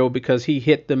electoral because he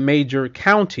hit the major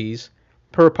counties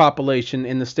per population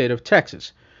in the state of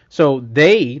Texas. So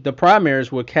the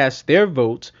primaries will cast their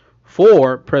votes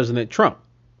for President Trump.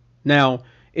 Now,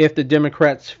 if the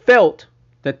Democrats felt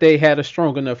that they had a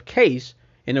strong enough case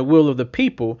in the will of the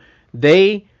people,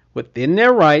 they, within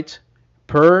their rights,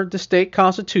 per the state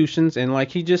constitutions, and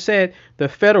like he just said, the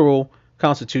federal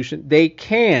constitution, they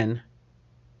can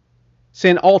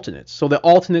send alternates. So the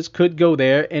alternates could go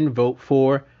there and vote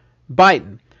for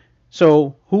Biden.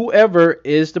 So whoever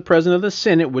is the president of the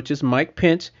Senate, which is Mike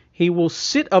Pence, he will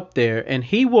sit up there and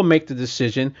he will make the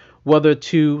decision whether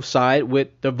to side with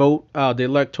the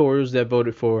electors that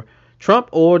voted for Trump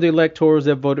or the electors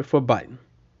that voted for Biden.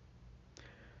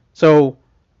 So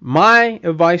my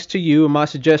advice to you and my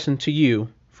suggestion to you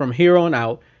from here on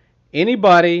out,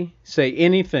 anybody say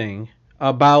anything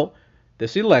about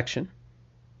this election,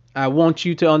 I want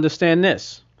you to understand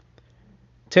this.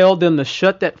 Tell them to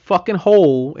shut that fucking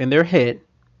hole in their head.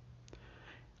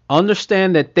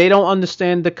 Understand that they don't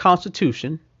understand the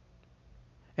Constitution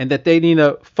and that they need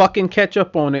to fucking catch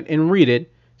up on it and read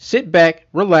it. Sit back,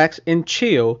 relax, and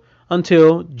chill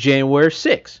until January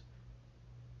 6th.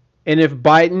 And if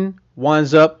Biden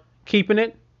winds up keeping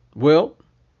it, well,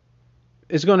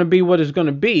 it's going to be what it's going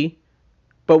to be,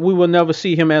 but we will never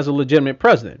see him as a legitimate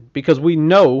president because we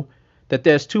know that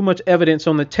there's too much evidence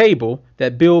on the table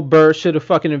that Bill Burr should have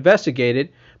fucking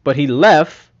investigated, but he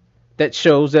left, that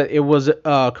shows that it was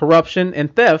corruption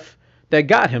and theft that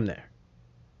got him there.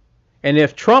 And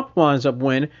if Trump winds up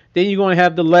winning, then you're going to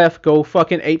have the left go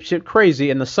fucking apeshit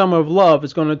crazy, and the summer of love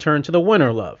is going to turn to the winter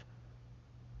of love.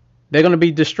 They're going to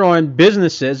be destroying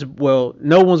businesses. Well,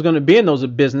 no one's going to be in those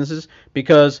businesses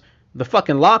because the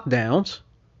fucking lockdowns.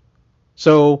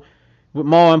 So with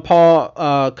mom and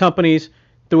pop companies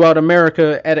throughout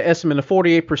America at an estimate of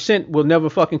 48% will never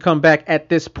fucking come back at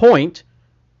this point.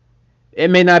 It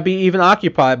may not be even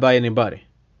occupied by anybody.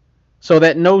 So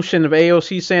that notion of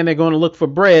AOC saying they're going to look for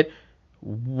bread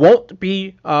won't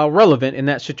be relevant in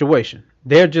that situation.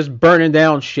 They're just burning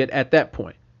down shit at that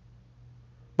point.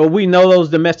 But we know those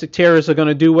domestic terrorists are going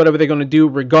to do whatever they're going to do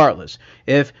regardless.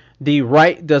 If the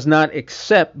right does not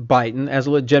accept Biden as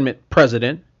a legitimate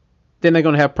president, then they're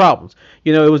going to have problems.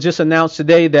 It was just announced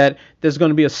today that there's going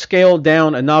to be a scaled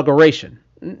down inauguration.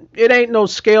 It ain't no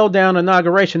scaled down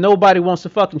inauguration. Nobody wants to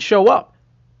fucking show up.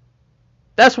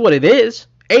 That's what it is.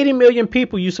 80 million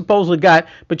people you supposedly got,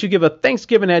 but you give a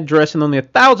Thanksgiving address and only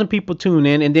 1,000 people tune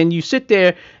in, and then you sit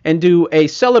there and do a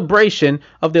celebration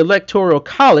of the Electoral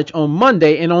College on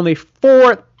Monday, and only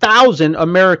 4,000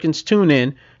 Americans tune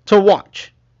in to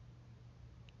watch.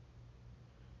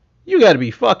 You got to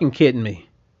be fucking kidding me.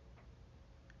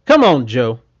 Come on,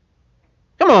 Joe.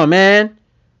 Come on, man.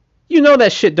 You know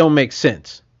that shit don't make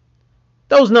sense.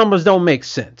 Those numbers don't make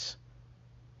sense.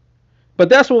 But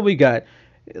that's what we got.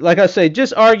 Like I say,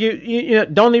 just argue.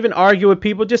 Don't even argue with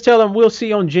people. Just tell them we'll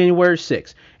see on January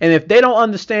 6th. And if they don't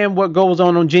understand what goes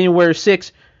on January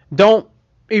 6th, don't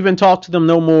even talk to them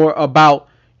no more about,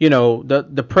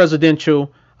 the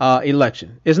presidential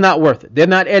election. It's not worth it. They're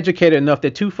not educated enough.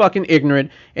 They're too fucking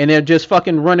ignorant, and they're just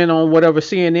fucking running on whatever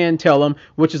CNN tell them,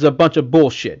 which is a bunch of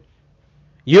bullshit.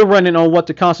 You're running on what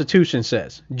the Constitution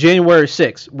says. January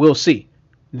 6th, we'll see.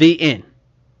 The end.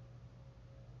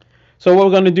 So what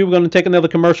we're going to do, we're going to take another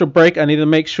commercial break. I need to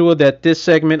make sure that this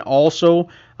segment also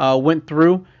went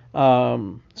through.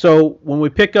 So when we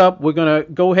pick up, we're going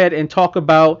to go ahead and talk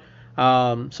about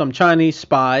some Chinese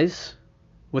spies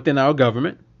within our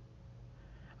government.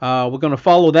 We're going to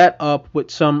follow that up with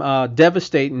some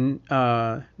devastating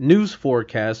news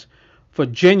forecasts for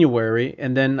January,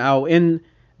 and then I'll end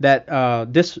that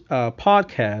this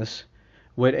podcast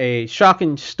with a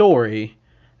shocking story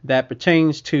that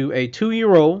pertains to a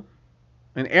 2-year-old,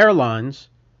 an airlines,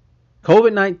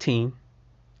 COVID-19,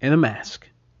 and a mask.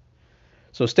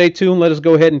 So stay tuned. Let us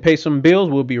go ahead and pay some bills.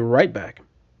 We'll be right back.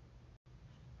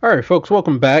 All right, folks,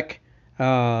 welcome back.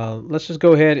 Let's just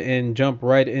go ahead and jump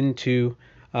right into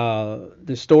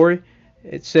the story.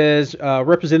 It says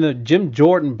Representative Jim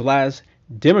Jordan blasts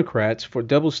Democrats for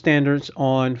double standards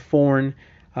on foreign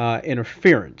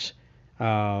interference.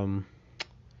 So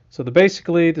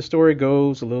basically the story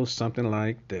goes a little something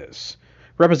like this.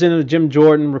 Representative Jim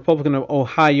Jordan, Republican of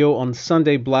Ohio, on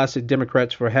Sunday blasted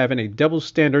Democrats for having a double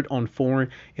standard on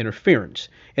foreign interference.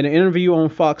 In an interview on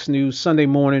Fox News Sunday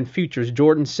Morning Futures,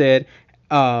 Jordan said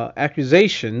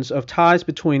accusations of ties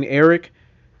between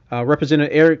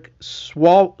Representative Eric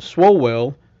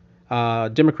Swalwell,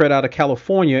 Democrat out of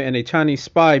California, and a Chinese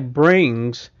spy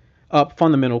brings up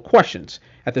fundamental questions.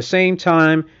 At the same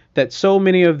time that so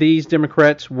many of these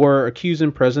Democrats were accusing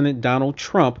President Donald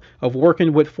Trump of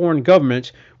working with foreign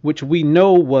governments, which we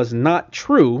know was not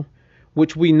true,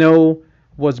 which we know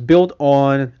was built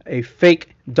on a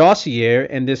fake dossier,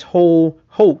 and this whole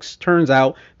hoax turns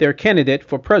out their candidate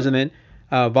for president,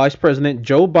 Vice President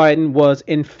Joe Biden, was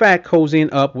in fact cozying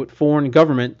up with foreign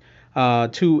government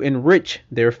to enrich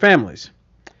their families.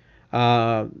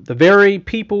 The very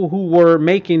people who were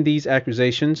making these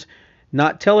accusations,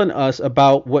 not telling us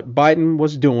about what Biden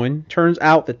was doing, turns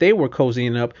out that they were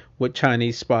cozying up with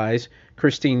Chinese spies,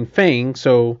 Christine Fang.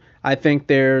 So I think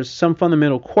there's some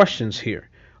fundamental questions here.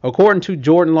 According to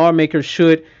Jordan, lawmakers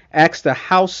should ask the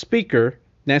House Speaker,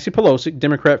 Nancy Pelosi,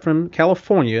 Democrat from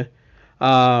California,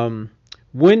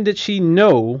 when did she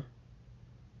know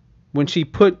when she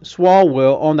put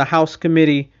Swalwell on the House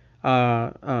Committee,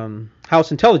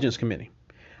 House Intelligence Committee?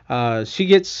 She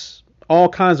gets all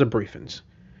kinds of briefings.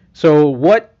 So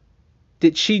what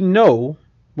did she know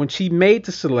when she made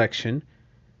the selection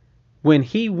when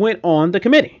he went on the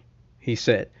committee? He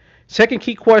said. Second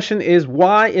key question is,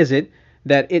 why is it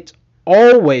that it's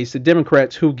always the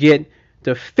Democrats who get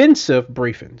defensive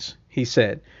briefings? He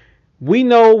said. We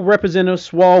know Representative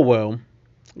Swalwell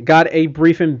got a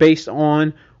briefing based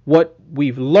on what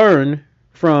we've learned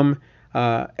from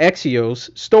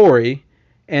Axios story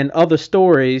and other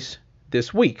stories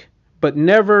this week, but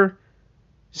never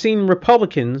seen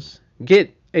Republicans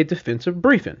get a defensive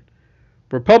briefing.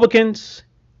 Republicans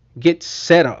get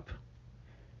set up.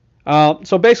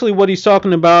 So basically what he's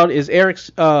talking about is Eric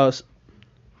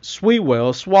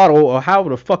Swaddle, or however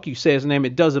the fuck you say his name,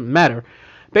 it doesn't matter.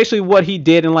 Basically what he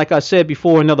did, and like I said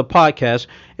before in another podcast,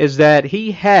 is that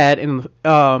he had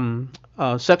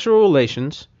sexual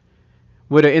relations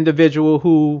with an individual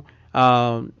who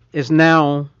is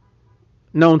now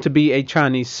known to be a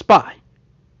Chinese spy.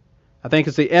 I think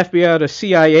it's the FBI or the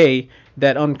CIA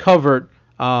that uncovered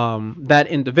that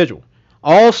individual.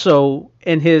 Also,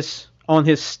 on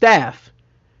his staff,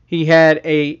 he had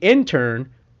an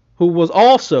intern who was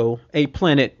also a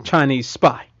planted Chinese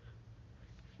spy.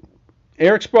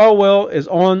 Eric Swalwell is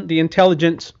on the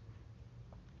Intelligence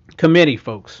Committee,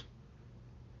 folks.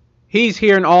 He's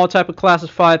hearing all type of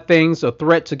classified things,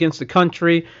 threats against the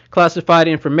country, classified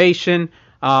information,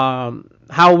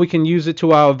 how we can use it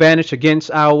to our advantage against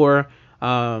our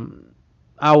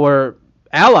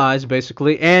allies,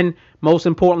 basically, and most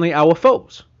importantly, our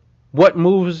foes. What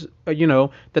moves,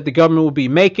 that the government will be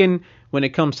making when it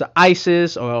comes to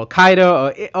ISIS or Al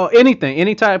Qaeda or anything,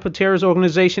 any type of terrorist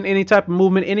organization, any type of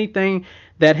movement, anything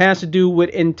that has to do with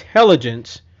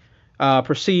intelligence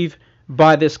perceived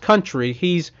by this country.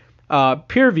 He's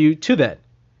peer viewed to that.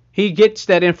 He gets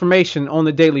that information on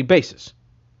a daily basis.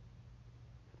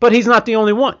 But he's not the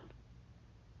only one.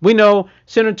 We know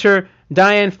Senator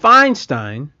Dianne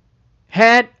Feinstein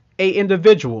had an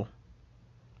individual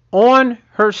on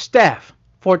her staff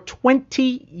for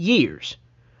 20 years.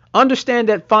 Understand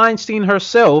that Feinstein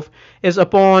herself is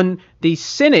upon the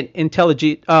Senate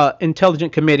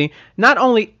Intelligence Committee. Not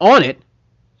only on it,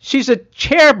 she's a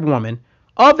chairwoman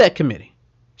of that committee.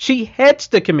 She heads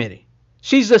the committee.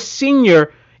 She's a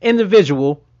senior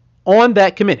individual on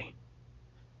that committee.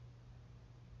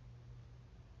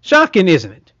 Shocking,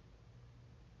 isn't it?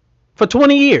 For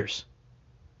 20 years.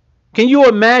 Can you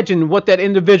imagine what that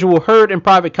individual heard in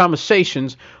private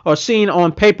conversations or seen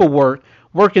on paperwork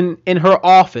working in her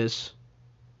office?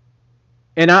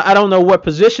 And I don't know what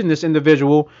position this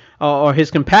individual or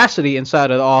his capacity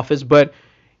inside of the office, but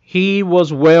he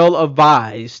was well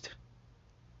advised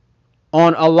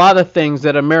on a lot of things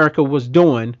that America was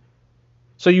doing.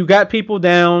 So you got people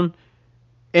down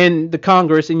in the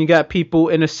Congress and you got people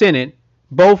in the Senate,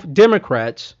 both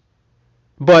Democrats.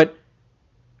 But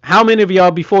how many of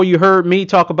y'all, before you heard me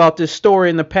talk about this story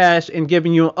in the past and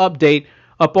giving you an update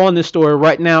up on this story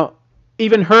right now,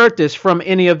 even heard this from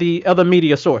any of the other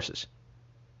media sources?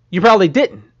 You probably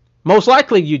didn't. Most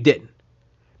likely you didn't.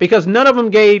 Because none of them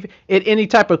gave it any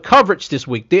type of coverage this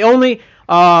week. The only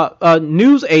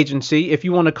news agency, if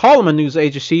you want to call them a news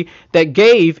agency, that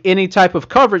gave any type of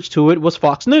coverage to it was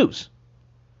Fox News.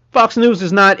 Fox News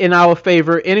is not in our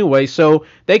favor anyway, so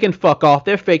they can fuck off.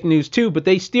 They're fake news too, but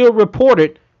they still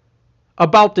reported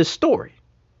about this story.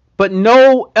 But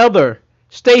no other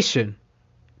station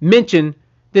mentioned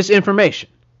this information.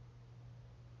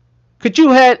 Could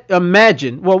you have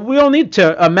imagined? Well, we don't need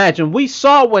to imagine. We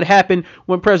saw what happened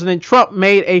when President Trump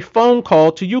made a phone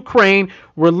call to Ukraine,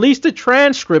 released the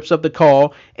transcripts of the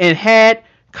call, and had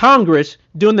Congress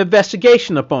doing the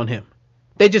investigation upon him.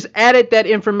 They just added that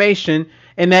information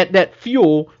and that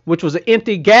fuel, which was an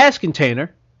empty gas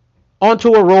container,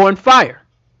 onto a roaring fire.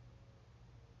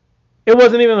 It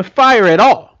wasn't even a fire at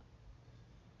all.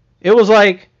 It was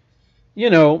like,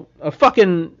 a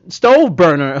fucking stove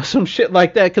burner or some shit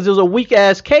like that, because it was a weak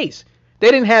ass case.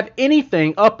 They didn't have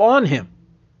anything up on him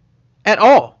at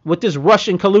all with this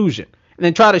Russian collusion. And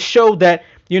then try to show that,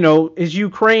 his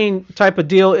Ukraine type of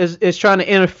deal is trying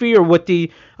to interfere with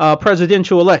the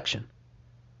presidential election.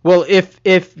 Well,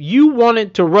 if you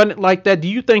wanted to run it like that, do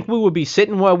you think we would be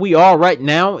sitting where we are right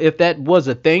now if that was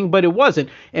a thing? But it wasn't.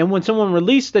 And when someone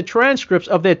released the transcripts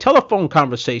of their telephone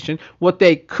conversation, what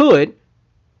they could,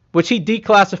 which he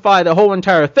declassified the whole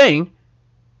entire thing,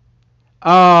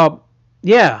 nothing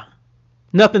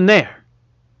there.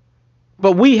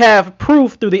 But we have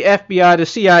proof through the FBI, the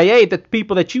CIA, that the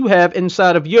people that you have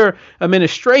inside of your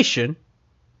administration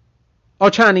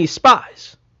are Chinese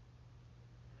spies.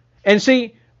 And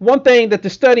see, one thing that the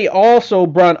study also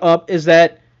brought up is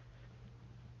that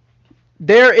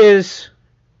there is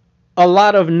a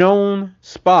lot of known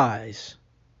spies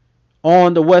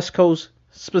on the West Coast,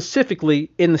 specifically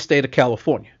in the state of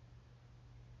California.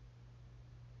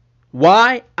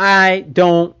 Why? I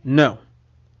don't know.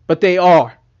 But they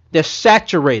are. They're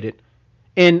saturated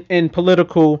in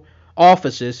political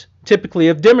offices, typically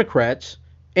of Democrats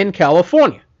in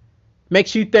California.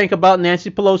 Makes you think about Nancy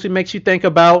Pelosi, makes you think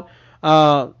about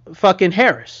fucking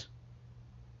Harris.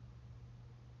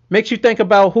 Makes you think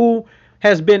about who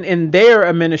has been in their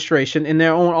administration, in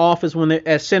their own office when they're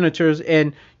as senators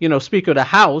and, Speaker of the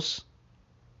House.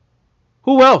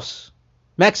 Who else?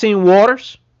 Maxine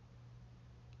Waters?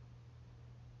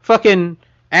 Fucking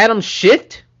Adam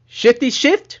Schiff? Shifty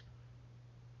Shift?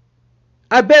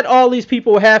 I bet all these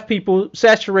people have people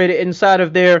saturated inside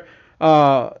of their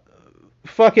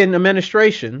fucking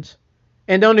administrations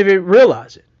and don't even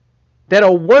realize it, that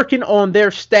are working on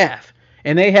their staff,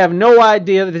 and they have no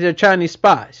idea that they're Chinese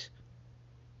spies.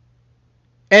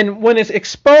 And when it's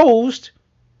exposed,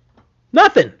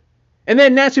 nothing. And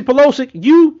then Nancy Pelosi,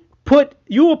 you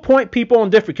appoint people on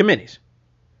different committees.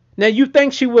 Now, you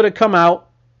think she would have come out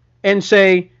and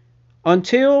say,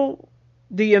 until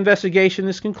the investigation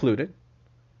is concluded,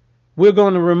 we're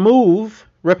going to remove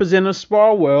Representative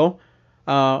Sparwell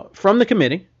from the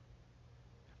committee.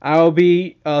 I'll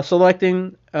be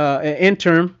selecting an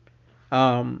interim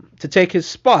to take his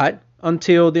spot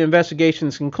until the investigation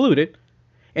is concluded.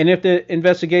 And if the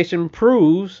investigation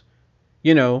proves,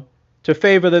 to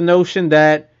favor the notion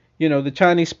that, the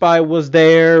Chinese spy was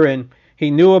there and he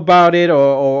knew about it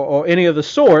or any of the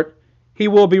sort, he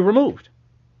will be removed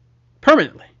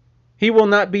permanently. He will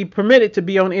not be permitted to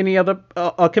be on any other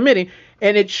committee,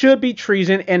 and it should be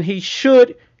treason, and he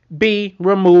should be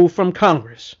removed from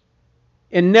Congress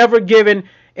and never given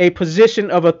a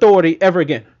position of authority ever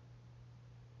again.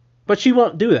 But she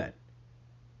won't do that.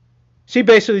 She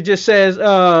basically just says,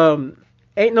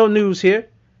 ain't no news here.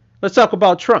 Let's talk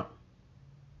about Trump.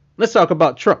 Let's talk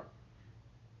about Trump.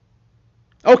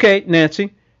 Okay,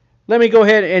 Nancy, let me go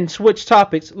ahead and switch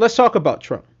topics. Let's talk about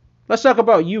Trump. Let's talk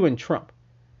about you and Trump.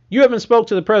 You haven't spoke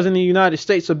to the President of the United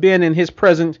States or been in his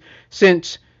presence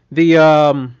since the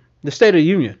State of the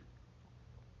Union.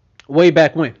 Way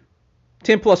back when.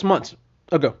 10 plus months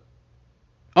ago.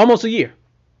 Almost a year.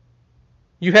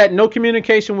 You had no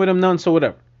communication with him, none so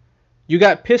whatever. You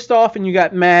got pissed off and you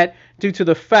got mad due to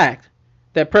the fact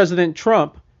that President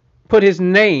Trump put his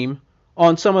name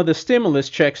on some of the stimulus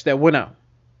checks that went out.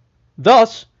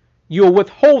 Thus, you're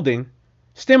withholding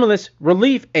stimulus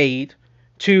relief aid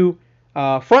to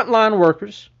frontline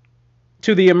workers,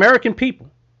 to the American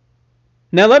people.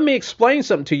 Now, let me explain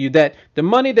something to you, that the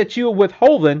money that you're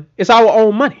withholding is our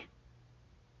own money.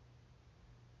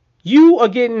 You are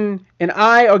getting, and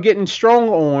I are getting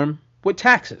strong-armed with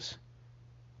taxes.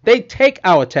 They take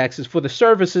our taxes for the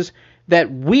services that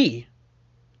we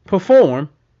perform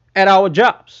at our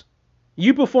jobs.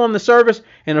 You perform the service,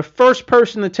 and the first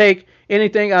person to take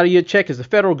anything out of your check is the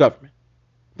federal government.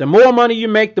 The more money you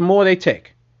make, the more they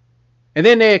take. And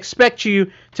then they expect you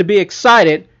to be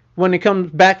excited when it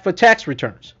comes back for tax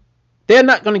returns. They're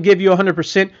not going to give you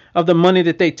 100% of the money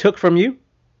that they took from you.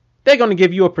 They're going to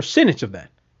give you a percentage of that.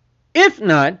 If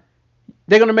not,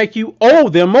 they're going to make you owe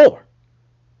them more.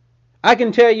 I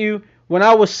can tell you, when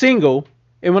I was single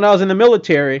and when I was in the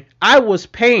military, I was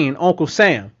paying Uncle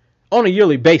Sam on a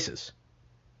yearly basis.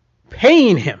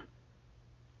 Paying him.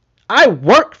 I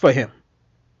worked for him.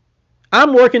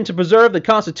 I'm working to preserve the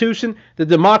Constitution, the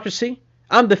democracy.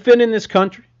 I'm defending this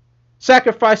country,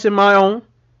 sacrificing my own,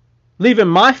 leaving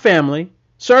my family,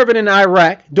 serving in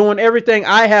Iraq, doing everything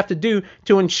I have to do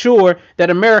to ensure that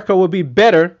America will be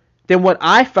better than what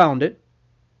I found it.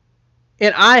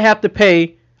 And I have to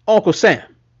pay Uncle Sam.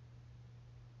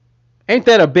 Ain't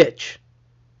that a bitch?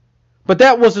 But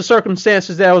that was the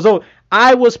circumstances that I was on.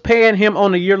 I was paying him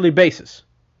on a yearly basis.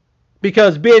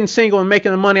 Because being single and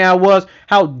making the money I was,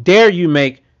 how dare you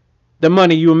make the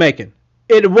money you were making?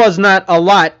 It was not a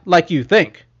lot like you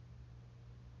think.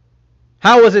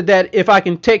 How is it that if I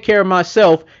can take care of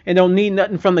myself and don't need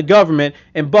nothing from the government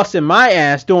and busting my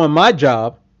ass doing my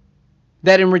job,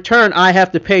 that in return I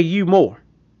have to pay you more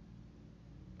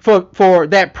for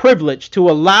that privilege to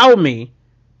allow me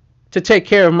to take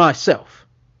care of myself?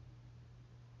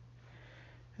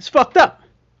 It's fucked up.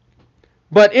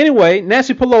 But anyway,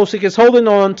 Nancy Pelosi is holding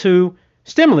on to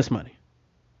stimulus money.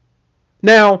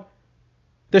 Now,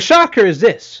 the shocker is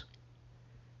this.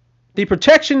 The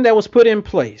protection that was put in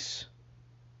place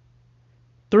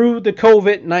through the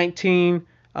COVID-19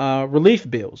 relief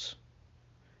bills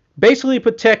basically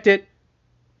protected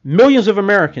millions of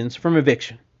Americans from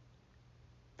eviction.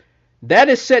 That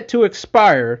is set to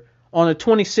expire on the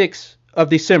 26th of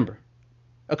December,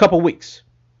 a couple weeks,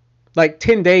 like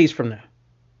 10 days from now.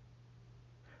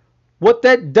 What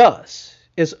that does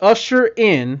is usher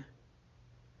in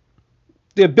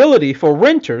the ability for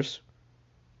renters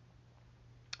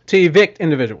to evict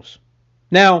individuals.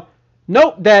 Now,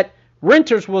 note that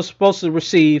renters were supposed to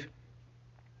receive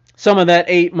some of that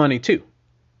aid money too.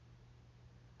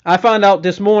 I found out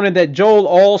this morning that Joel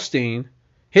Osteen,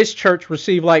 his church,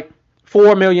 received like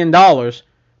 $4 million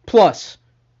plus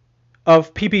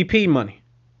of PPP money.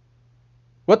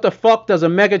 What the fuck does a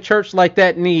mega church like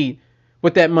that need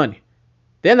with that money?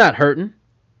 They're not hurting.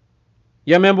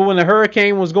 You remember when the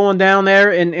hurricane was going down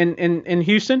there in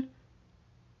Houston?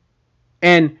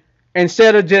 And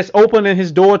instead of just opening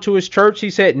his door to his church,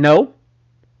 he said no.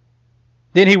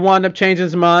 Then he wound up changing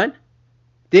his mind.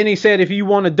 Then he said, if you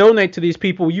want to donate to these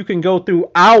people, you can go through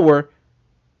our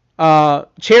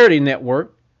charity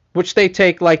network, which they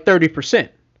take like 30%.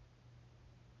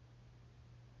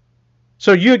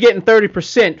 So you're getting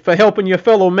 30% for helping your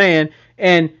fellow man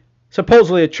and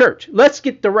supposedly a church. Let's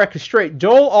get the record straight.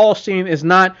 Joel Osteen is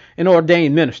not an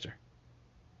ordained minister.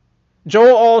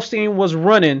 Joel Osteen was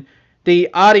running the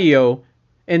audio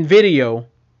and video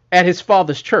at his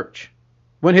father's church.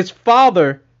 When his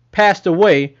father passed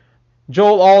away,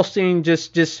 Joel Osteen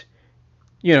just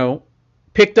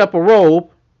picked up a robe.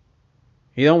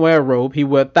 He don't wear a robe. He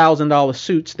wears $1,000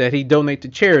 suits that he donate to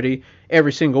charity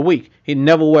every single week. He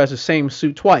never wears the same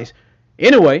suit twice.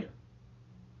 Anyway,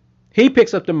 he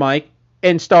picks up the mic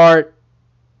and start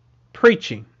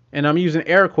preaching. And I'm using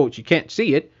air quotes. You can't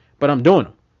see it, but I'm doing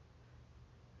them.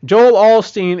 Joel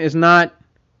Osteen is not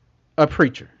a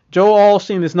preacher. Joel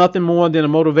Osteen is nothing more than a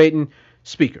motivating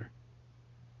speaker.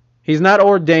 He's not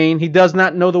ordained. He does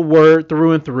not know the word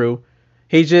through and through.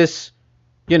 He's just,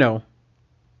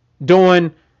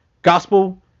 doing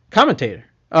gospel commentator.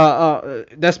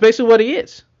 That's basically what he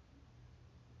is.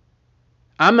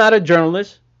 I'm not a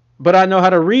journalist, but I know how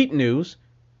to read news,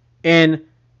 and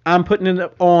I'm putting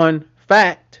it on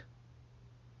fact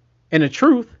and the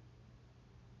truth.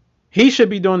 He should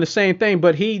be doing the same thing,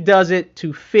 but he does it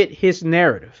to fit his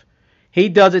narrative. He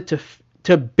does it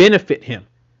to benefit him,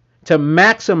 to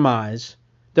maximize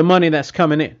the money that's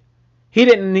coming in. He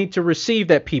didn't need to receive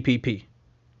that PPP,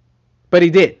 but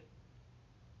he did.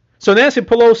 So Nancy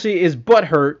Pelosi is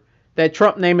butthurt that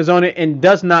Trump's name is on it and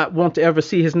does not want to ever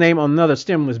see his name on another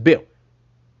stimulus bill.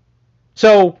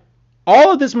 So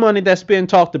All of this money that's being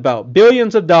talked about,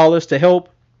 billions of dollars to help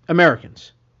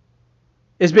Americans,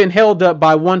 is being held up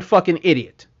by one fucking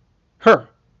idiot. Her.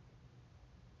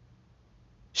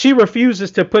 She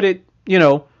refuses to put it,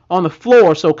 on the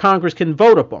floor so Congress can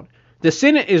vote upon it. The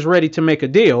Senate is ready to make a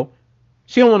deal.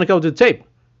 She don't want to go to the table.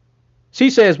 She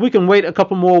says we can wait a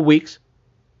couple more weeks.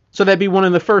 So that'd be one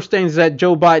of the first things that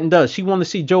Joe Biden does. She wants to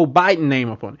see Joe Biden name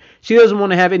upon it. She doesn't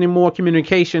want to have any more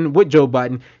communication with Joe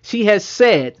Biden. She has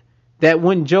said that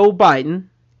when Joe Biden,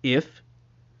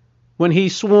 when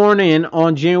he's sworn in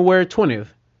on January 20th,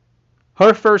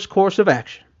 her first course of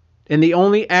action, and the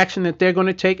only action that they're going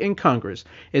to take in Congress,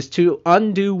 is to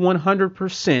undo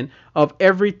 100% of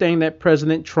everything that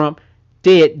President Trump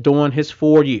did during his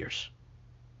 4 years.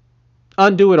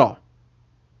 Undo it all.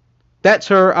 That's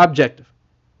her objective.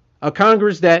 A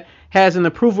Congress that has an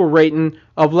approval rating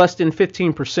of less than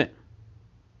 15%.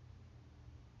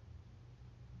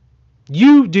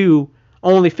 You do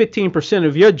only 15%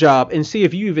 of your job and see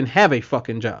if you even have a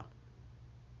fucking job.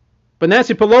 But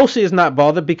Nancy Pelosi is not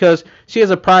bothered because she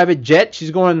has a private jet.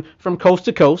 She's going from coast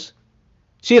to coast.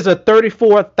 She has a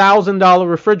 $34,000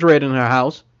 refrigerator in her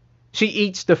house. She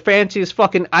eats the fanciest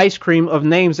fucking ice cream of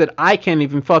names that I can't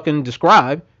even fucking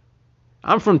describe.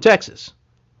 I'm from Texas.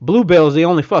 Bluebell is the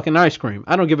only fucking ice cream.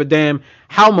 I don't give a damn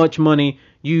how much money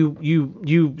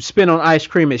you spend on ice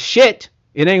cream. It's shit.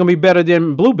 It ain't gonna be better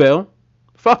than Bluebell.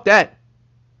 Fuck that.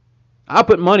 I'll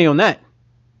put money on that.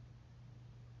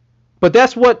 But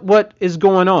that's what is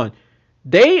going on.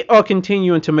 They are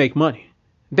continuing to make money.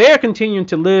 They are continuing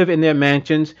to live in their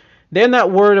mansions. They're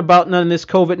not worried about none of this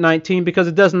COVID-19 because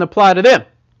it doesn't apply to them.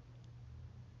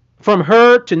 From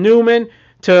her to Newman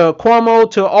to Cuomo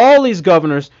to all these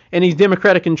governors in these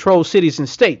Democratic-controlled cities and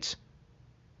states.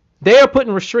 They are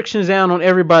putting restrictions down on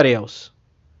everybody else.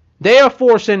 They are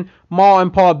forcing mom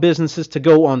and pop businesses to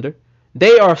go under.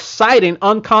 They are citing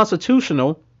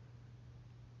unconstitutional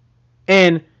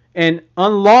and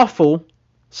unlawful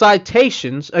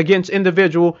citations against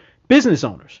individual business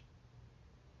owners.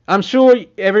 I'm sure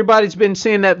everybody's been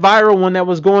seeing that viral one that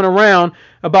was going around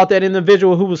about that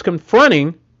individual who was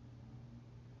confronting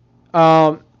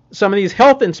some of these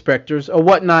health inspectors or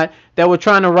whatnot that were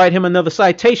trying to write him another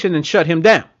citation and shut him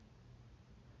down.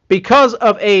 Because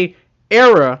of a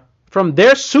error from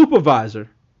their supervisor,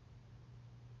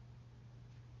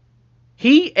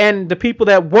 he and the people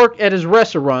that work at his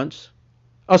restaurants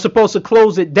are supposed to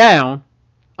close it down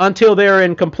until they're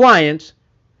in compliance.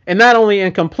 And not only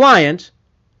in compliance,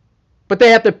 but they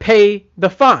have to pay the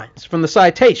fines from the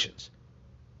citations.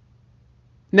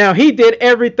 Now, he did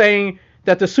everything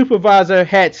that the supervisor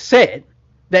had said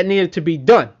that needed to be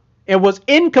done and was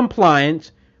in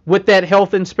compliance with that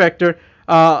health inspector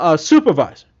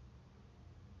supervisor.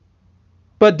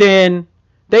 But then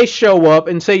they show up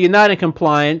and say you're not in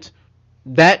compliance.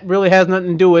 That really has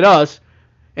nothing to do with us.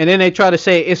 And then they try to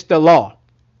say it's the law.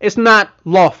 It's not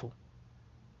lawful.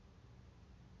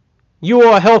 You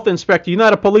are a health inspector. You're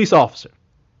not a police officer.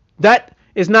 That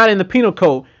is not in the penal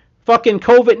code. Fucking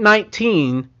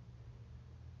COVID-19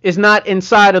 is not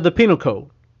inside of the penal code.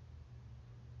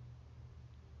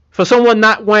 For someone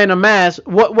not wearing a mask,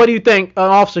 what do you think an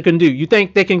officer can do? You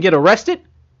think they can get arrested?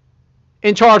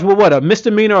 In charge with what? A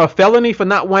misdemeanor or a felony for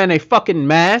not wearing a fucking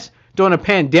mask during a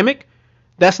pandemic?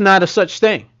 That's not a such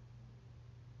thing.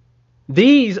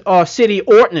 These are city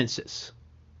ordinances,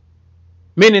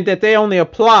 meaning that they only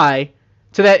apply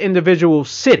to that individual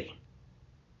city.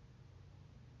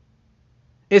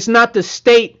 It's not the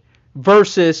state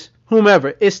versus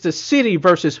whomever. It's the city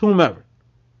versus whomever.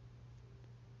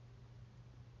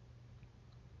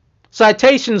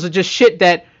 Citations are just shit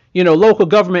that, local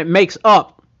government makes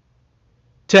up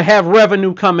to have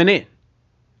revenue coming in.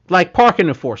 Like parking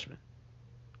enforcement.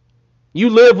 You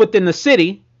live within the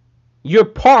city. You're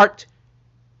parked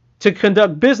to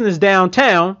conduct business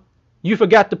downtown. You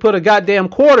forgot to put a goddamn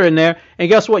quarter in there. And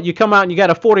guess what? You come out and you got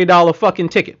a $40 fucking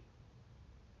ticket.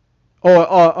 Or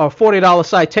a $40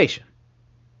 citation.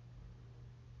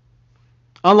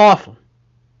 Unlawful.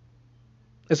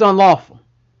 It's unlawful.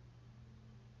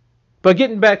 But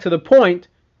getting back to the point,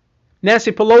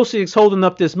 Nancy Pelosi is holding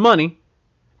up this money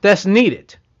that's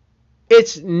needed.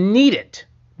 It's needed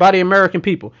by the American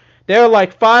people. There are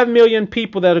like 5 million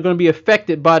people that are going to be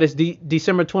affected by this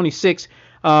December 26th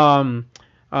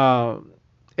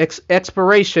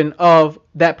expiration of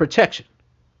that protection.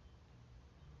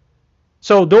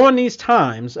 So during these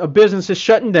times of businesses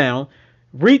shutting down,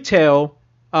 retail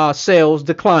sales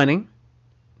declining,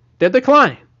 they're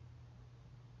declining.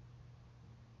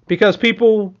 Because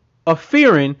people are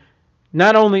fearing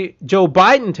not only Joe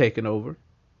Biden taking over,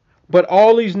 but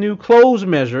all these new closure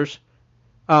measures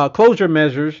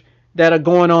that are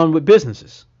going on with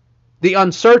businesses. The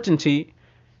uncertainty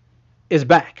is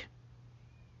back.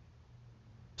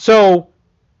 So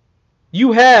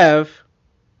you have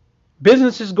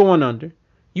businesses going under.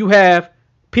 You have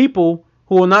people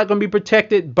who are not going to be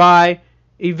protected by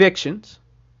evictions.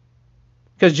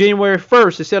 Because January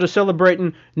 1st, instead of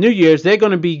celebrating New Year's, they're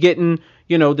going to be getting,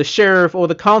 the sheriff or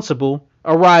the constable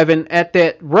arriving at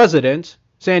that residence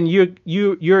saying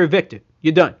you're evicted.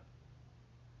 You're done.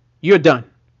 You're done.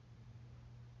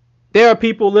 There are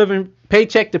people living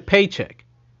paycheck to paycheck.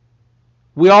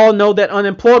 We all know that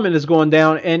unemployment is going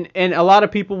down, and a lot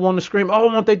of people want to scream, oh,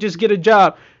 won't they just get a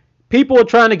job? People are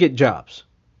trying to get jobs.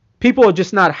 People are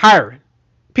just not hiring.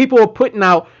 People are putting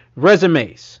out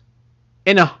resumes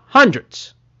in the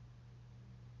hundreds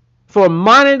for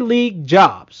minor league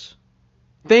jobs,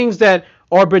 things that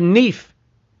are beneath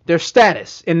their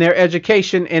status and their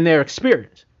education and their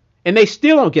experience, and they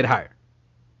still don't get hired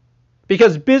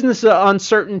because businesses are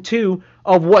uncertain too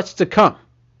of what's to come.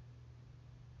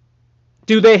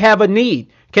 Do they have a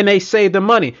need? Can they save the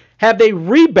money? Have they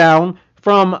rebound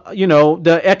from,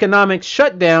 the economic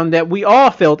shutdown that we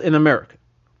all felt in America?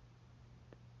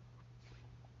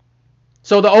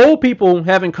 So the old people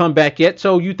haven't come back yet,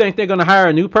 so you think they're going to hire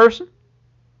a new person?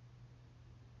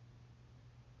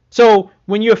 So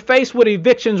when you're faced with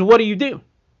evictions, what do?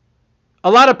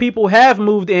 A lot of people have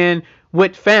moved in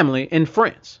with family and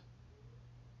friends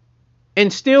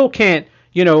and still can't,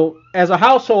 as a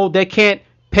household, they can't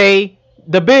pay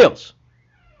the bills.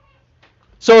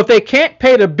 So if they can't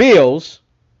pay the bills,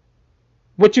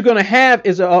 what you're going to have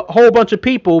is a whole bunch of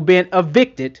people being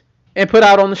evicted and put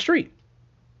out on the street.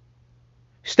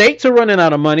 States are running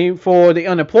out of money for the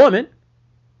unemployment.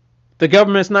 The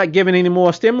government's not giving any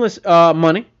more stimulus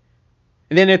money.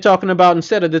 And then they're talking about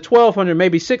instead of the $1,200,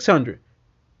 maybe $600.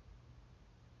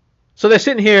 So they're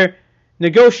sitting here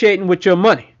negotiating with your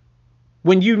money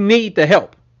when you need the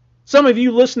help. Some of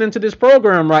you listening to this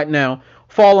program right now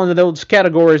fall under those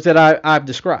categories that I've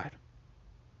described.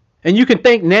 And you can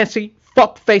thank Nancy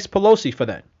fuckface Pelosi for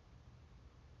that.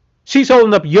 She's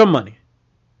holding up your money.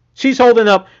 She's holding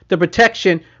up the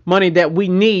protection money that we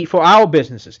need for our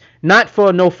businesses, not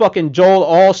for no fucking Joel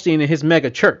Osteen and his mega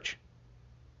church.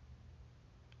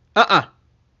 The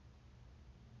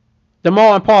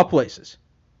mall and paw places.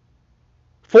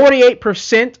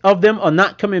 48% of them are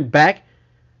not coming back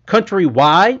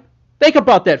countrywide. Think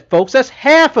about that, folks. That's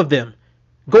half of them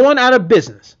going out of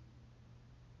business.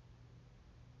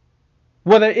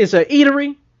 Whether it's an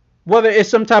eatery, whether it's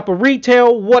some type of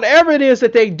retail, whatever it is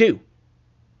that they do,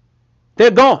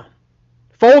 they're gone.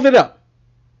 Folded up.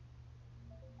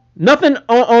 Nothing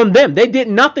on them. They did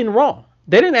nothing wrong.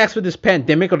 They didn't ask for this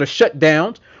pandemic or the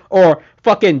shutdowns or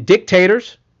fucking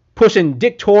dictators pushing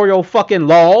dictatorial fucking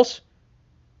laws.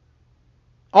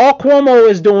 All Cuomo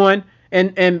is doing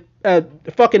and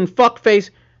fucking fuckface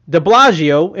de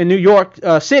Blasio in New York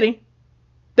City,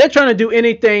 they're trying to do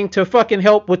anything to fucking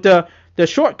help with the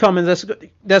shortcomings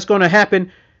that's going to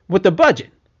happen with the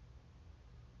budget.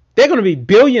 They're going to be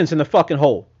billions in the fucking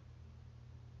hole.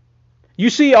 You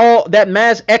see all that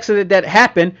mass exodus that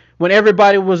happened when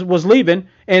everybody was leaving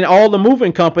and all the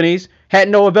moving companies had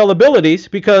no availabilities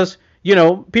because,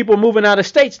 people moving out of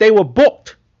states, they were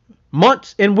booked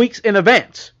months and weeks in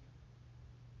advance.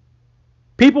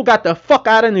 People got the fuck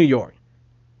out of New York.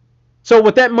 So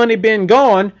with that money being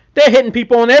gone, they're hitting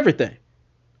people on everything.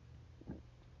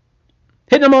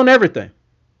 Hitting them on everything.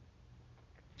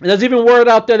 And there's even word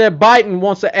out there that Biden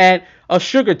wants to add a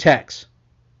sugar tax.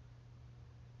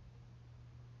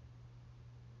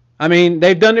 I mean,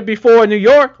 they've done it before in New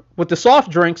York with the soft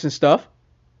drinks and stuff.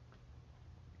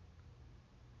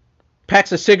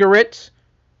 Packs of cigarettes.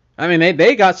 I mean,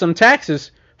 they got some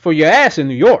taxes for your ass in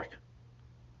New York.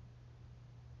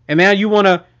 And now you want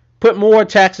to put more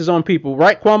taxes on people,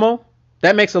 right, Cuomo?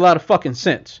 That makes a lot of fucking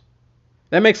sense.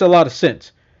 That makes a lot of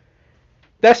sense.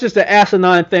 That's just the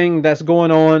asinine thing that's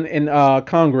going on in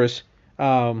Congress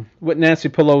with Nancy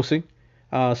Pelosi,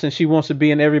 since she wants to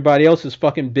be in everybody else's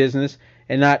fucking business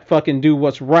and not fucking do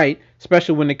what's right,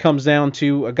 especially when it comes down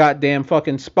to a goddamn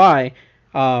fucking spy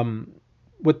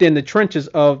within the trenches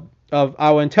of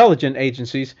our intelligence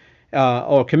agencies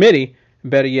or committee,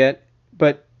 better yet.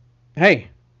 But hey,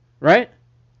 right?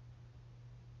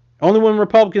 Only when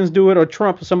Republicans do it or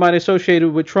Trump or somebody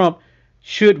associated with Trump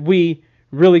should we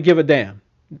really give a damn.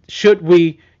 Should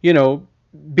we,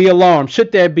 be alarmed?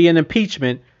 Should there be an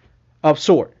impeachment of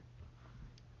sort?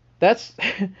 That's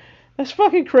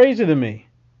fucking crazy to me.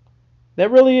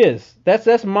 That really is.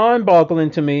 That's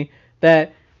mind-boggling to me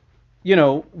that,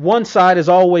 one side is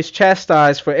always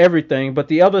chastised for everything, but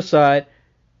the other side,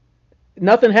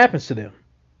 nothing happens to them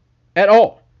at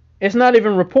all. It's not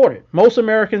even reported. Most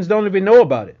Americans don't even know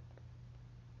about it.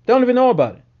 Don't even know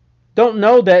about it. Don't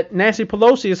know that Nancy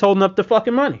Pelosi is holding up the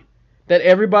fucking money that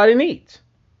everybody needs.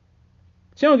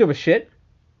 She don't give a shit.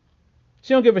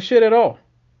 She don't give a shit at all.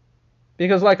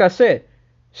 Because like I said,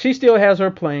 she still has her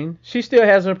plane. She still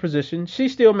has her position. She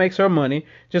still makes her money,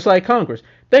 just like Congress.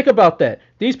 Think about that.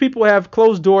 These people have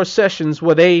closed-door sessions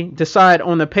where they decide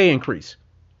on the pay increase.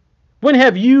 When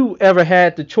have you ever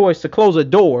had the choice to close a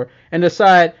door and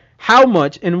decide how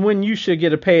much and when you should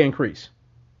get a pay increase?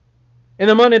 And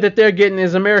the money that they're getting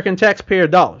is American taxpayer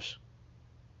dollars.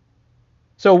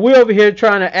 So we're over here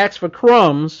trying to ask for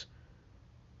crumbs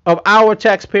of our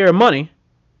taxpayer money,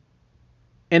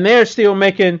 and they're still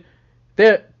making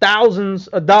their thousands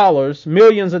of dollars,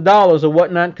 millions of dollars or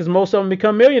whatnot, because most of them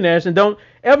become millionaires and don't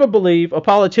ever believe a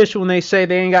politician when they say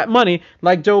they ain't got money,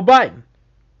 like Joe Biden.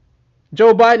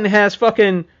 Joe Biden has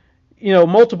fucking,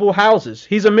 multiple houses.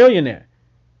 He's a millionaire.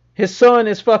 His son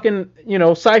is fucking,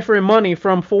 ciphering money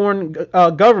from foreign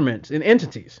governments and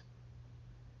entities.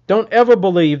 Don't ever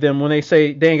believe them when they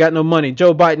say they ain't got no money.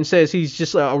 Joe Biden says he's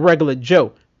just a regular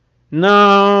Joe.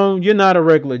 No, you're not a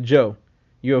regular Joe.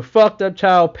 You're a fucked up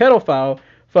child pedophile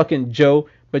fucking Joe,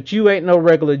 but you ain't no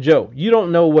regular Joe. You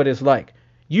don't know what it's like.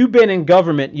 You've been in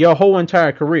government your whole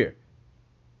entire career.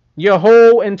 Your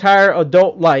whole entire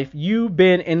adult life, you've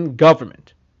been in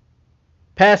government.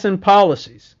 Passing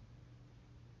policies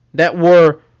that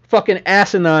were fucking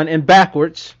asinine and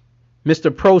backwards.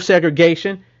 Mr.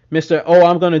 Pro-segregation. Mr.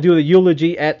 I'm going to do the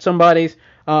eulogy at somebody's,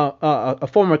 a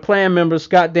former Klan member's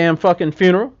goddamn fucking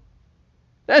funeral.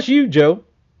 That's you, Joe.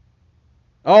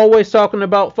 Always talking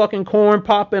about fucking corn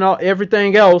pop and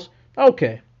everything else.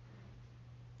 Okay.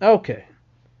 It's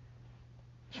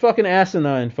fucking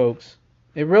asinine, folks.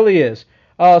 It really is.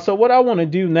 So what I want to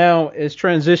do now is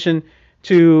transition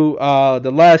to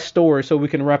the last story so we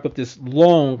can wrap up this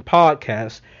long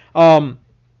podcast.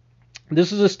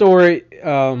 This is a story,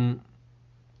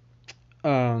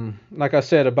 like I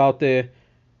said, about the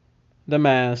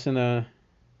mass and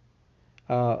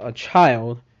a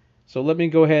child. So let me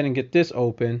go ahead and get this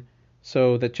open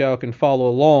so that y'all can follow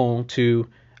along to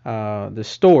the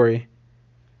story.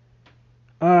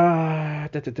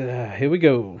 Here we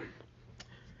go.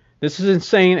 This is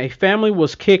insane. A family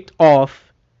was kicked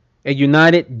off a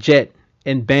United jet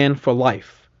and banned for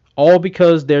life, all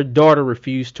because their daughter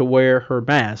refused to wear her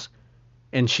mask,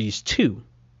 and she's 2.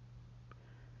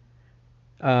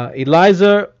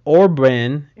 Eliza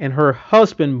Orban and her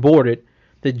husband boarded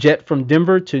the jet from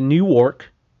Denver to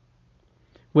Newark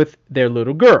with their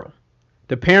little girl.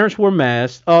 The parents were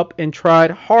masked up and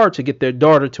tried hard to get their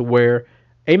daughter to wear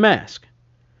a mask,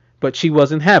 but she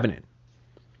wasn't having it.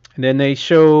 And then they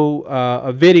show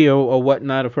a video or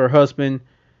whatnot of her husband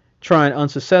trying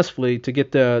unsuccessfully to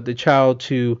get the child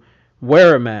to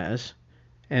wear a mask.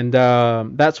 And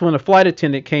that's when a flight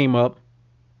attendant came up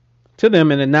to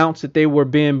them and announced that they were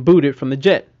being booted from the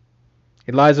jet.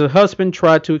 Eliza's husband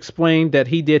tried to explain that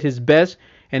he did his best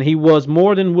and he was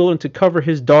more than willing to cover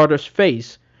his daughter's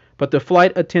face, but the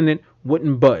flight attendant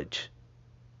wouldn't budge.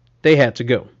 They had to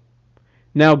go.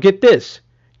 Now get this.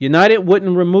 United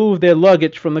wouldn't remove their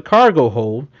luggage from the cargo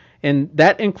hold, and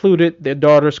that included their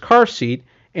daughter's car seat.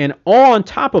 And on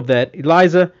top of that,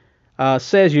 Eliza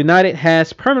says United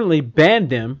has permanently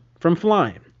banned them from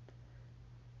flying.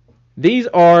 These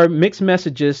are mixed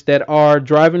messages that are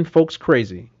driving folks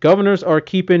crazy. Governors are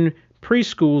keeping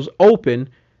preschools open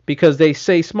because they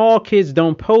say small kids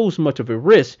don't pose much of a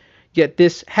risk, yet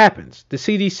this happens. The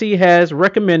CDC has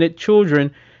recommended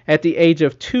children at the age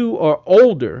of 2 or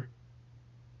older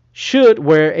should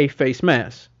wear a face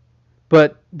mask.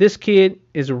 But this kid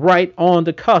is right on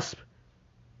the cusp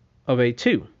of a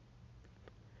 2.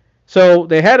 So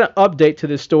they had an update to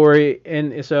this story,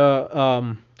 and it's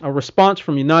a response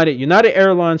from United. United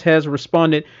Airlines has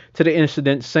responded to the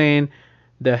incident, saying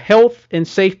the health and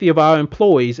safety of our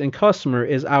employees and customer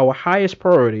is our highest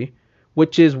priority,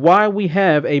 which is why we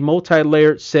have a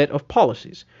multi-layered set of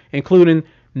policies, including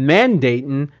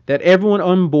mandating that everyone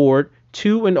on board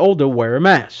 2 and older wear a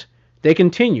mask. They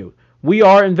continue, we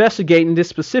are investigating this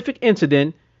specific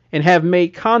incident and have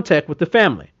made contact with the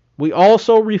family. We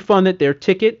also refunded their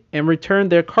ticket and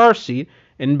returned their car seat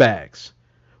and bags.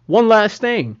 One last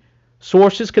thing.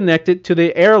 Sources connected to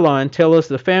the airline tell us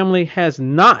the family has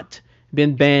not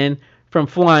been banned from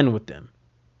flying with them.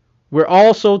 We're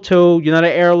also told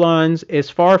United Airlines is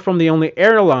far from the only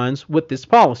airlines with this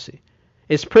policy.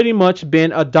 It's pretty much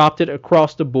been adopted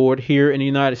across the board here in the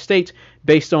United States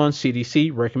based on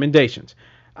CDC recommendations.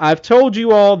 I've told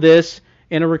you all this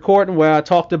in a recording where I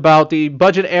talked about the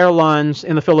budget airlines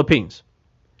in the Philippines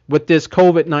with this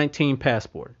COVID-19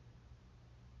 passport.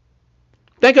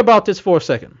 Think about this for a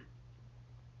second.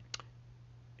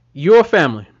 Your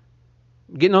family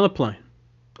getting on a plane,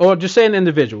 or just say an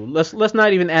individual. Let's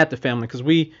not even add the family, because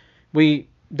we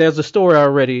there's a story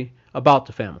already about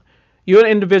the family. You're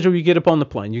an individual. You get up on the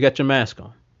plane. You got your mask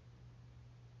on.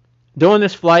 During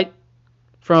this flight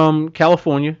from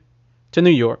California to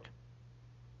New York,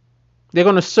 they're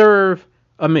going to serve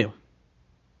a meal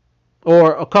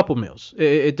or a couple meals.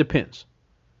 It depends.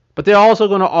 But they're also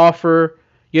going to offer,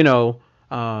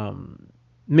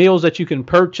 meals that you can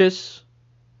purchase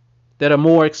that are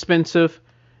more expensive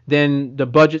than the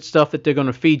budget stuff that they're going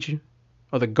to feed you,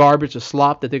 or the garbage or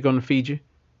slop that they're going to feed you.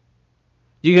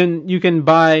 You can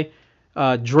buy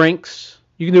drinks.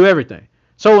 You can do everything.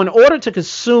 So in order to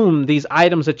consume these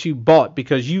items that you bought,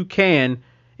 because you can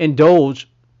indulge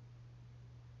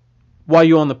while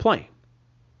you're on the plane.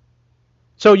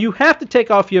 So you have to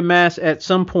take off your mask at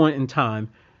some point in time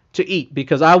to eat,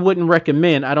 because I wouldn't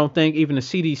recommend, I don't think even the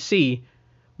CDC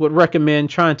would recommend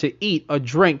trying to eat or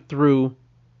drink through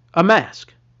a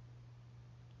mask.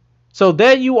 So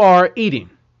there you are eating.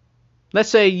 Let's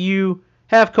say you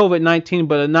have COVID-19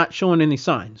 but are not showing any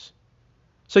signs.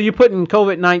 So you're putting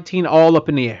COVID-19 all up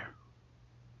in the air.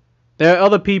 There are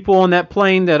other people on that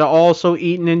plane that are also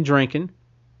eating and drinking.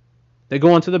 They're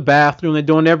going to the bathroom. They're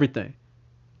doing everything.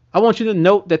 I want you to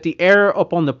note that the air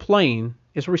up on the plane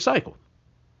is recycled.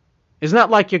 It's not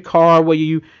like your car where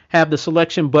you have the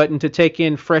selection button to take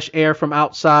in fresh air from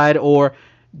outside or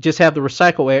just have the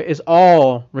recycle air. It's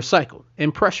all recycled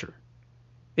and pressure.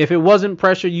 If it wasn't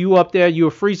pressure, you up there, you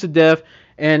will freeze to death,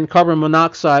 and carbon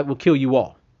monoxide will kill you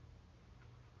all.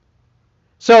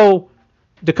 So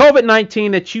the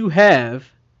COVID-19 that you have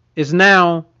is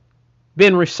now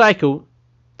being recycled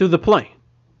through the plane.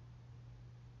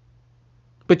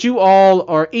 But you all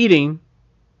are eating,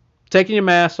 taking your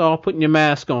mask off, putting your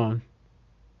mask on.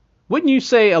 Wouldn't you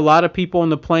say a lot of people on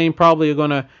the plane probably are going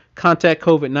to contact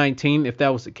COVID-19 if that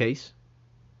was the case?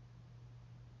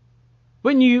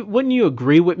 Wouldn't you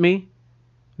agree with me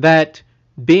that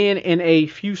being in a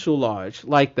fuselage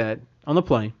like that on the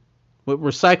plane with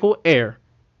recycled air,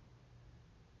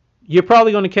 you're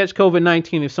probably going to catch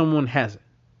COVID-19 if someone has it?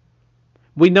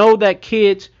 We know that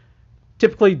kids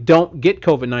typically don't get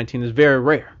COVID-19. It's very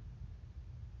rare.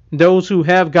 Those who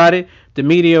have got it, the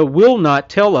media will not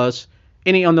tell us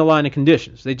any underlying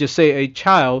conditions. They just say a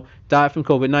child died from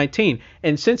COVID-19.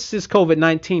 And since this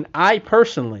COVID-19, I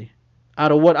personally,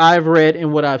 out of what I've read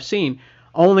and what I've seen,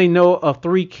 only know of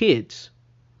 3 kids.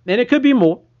 And it could be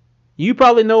more. You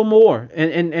probably know more.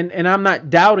 And I'm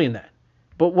not doubting that.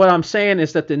 But what I'm saying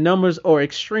is that the numbers are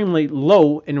extremely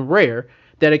low and rare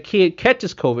that a kid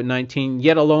catches COVID-19,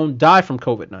 yet alone die from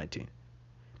COVID-19.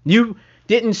 I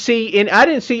didn't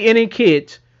see any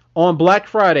kids on Black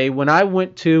Friday when I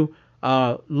went to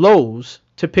Lowe's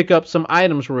to pick up some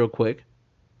items real quick.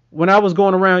 When I was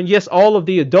going around, yes, all of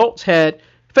the adults had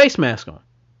face masks on,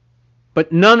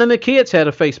 but none of the kids had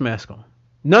a face mask on.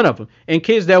 None of them. And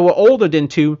kids that were older than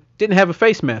 2 didn't have a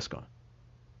face mask on.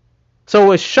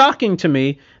 So it's shocking to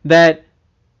me that,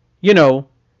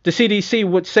 the CDC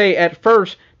would say at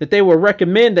first that they would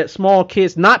recommend that small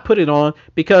kids not put it on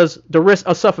because the risk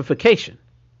of suffocation.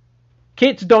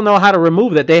 Kids don't know how to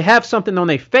remove that. They have something on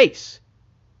their face.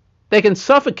 They can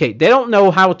suffocate. They don't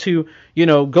know how to,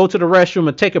 go to the restroom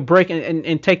and take a break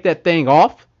and take that thing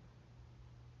off.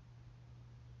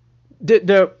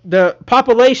 The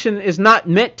population is not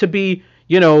meant to be,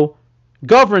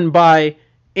 governed by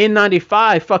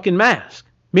N95 fucking masks.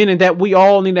 Meaning that we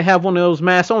all need to have one of those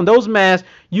masks on. Those masks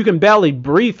you can barely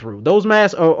breathe through. Those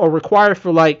masks are required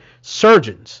for like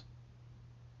surgeons.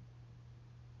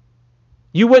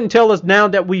 You wouldn't tell us now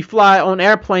that we fly on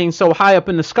airplanes so high up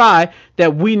in the sky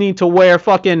that we need to wear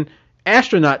fucking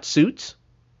astronaut suits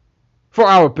for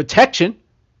our protection.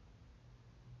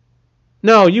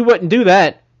 No, you wouldn't do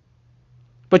that.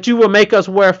 But you will make us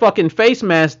wear fucking face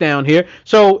masks down here.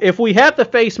 So if we have the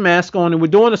face mask on and we're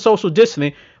doing the social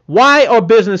distancing, why are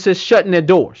businesses shutting their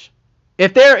doors?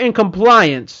 If they're in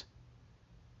compliance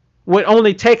with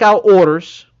only takeout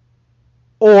orders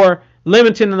or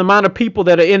limiting the amount of people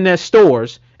that are in their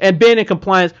stores and being in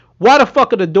compliance, why the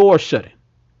fuck are the doors shutting?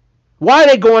 Why are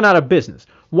they going out of business?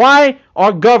 Why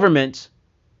are governments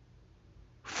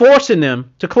forcing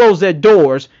them to close their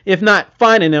doors, if not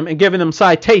fining them and giving them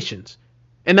citations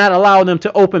and not allowing them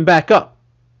to open back up?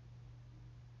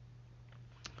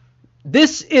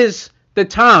 This is the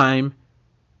time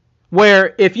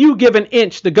where if you give an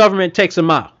inch, the government takes a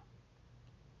mile.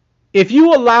 If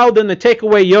you allow them to take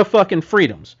away your fucking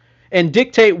freedoms and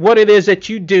dictate what it is that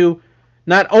you do,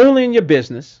 not only in your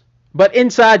business, but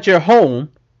inside your home,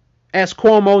 as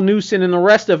Cuomo, Newsom, and the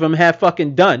rest of them have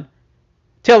fucking done,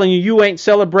 telling you ain't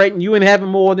celebrating, you ain't having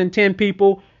more than 10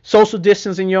 people, social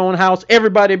distance in your own house,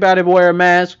 everybody better wear a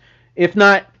mask. If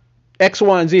not, X,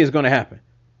 Y, and Z is going to happen.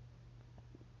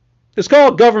 It's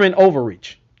called government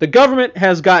overreach. The government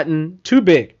has gotten too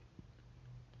big.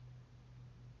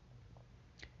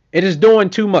 It is doing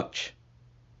too much.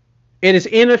 It is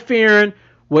interfering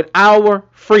with our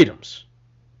freedoms.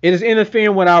 It is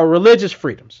interfering with our religious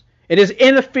freedoms. It is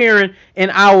interfering in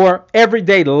our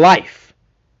everyday life.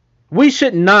 We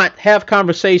should not have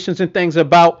conversations and things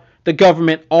about the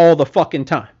government all the fucking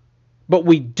time. But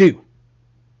we do.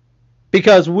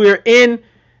 Because we're in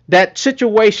that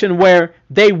situation where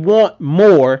they want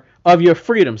more of your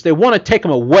freedoms. They want to take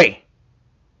them away.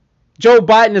 Joe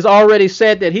Biden has already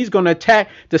said that he's going to attack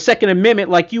the Second Amendment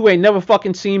like you ain't never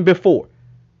fucking seen before.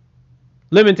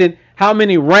 Limited how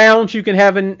many rounds you can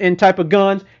have in type of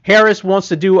guns. Harris wants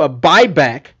to do a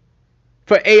buyback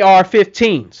for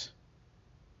AR-15s.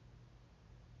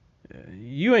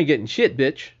 You ain't getting shit,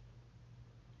 bitch.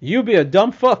 You'll be a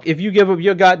dumb fuck if you give up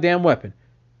your goddamn weapon.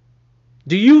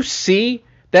 Do you see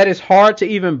that it's hard to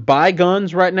even buy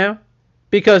guns right now?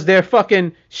 Because they're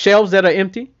fucking shelves that are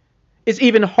empty? It's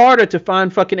even harder to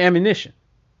find fucking ammunition.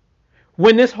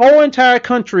 When this whole entire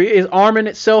country is arming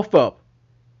itself up,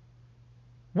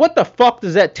 what the fuck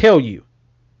does that tell you?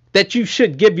 That you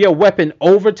should give your weapon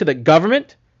over to the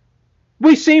government?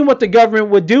 We've seen what the government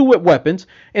would do with weapons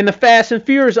in the Fast and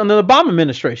Furious under the Obama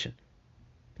administration.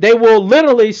 They will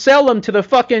literally sell them to the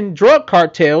fucking drug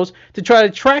cartels to try to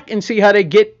track and see how they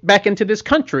get back into this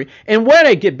country and where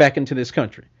they get back into this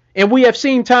country. And we have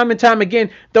seen time and time again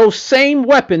those same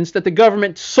weapons that the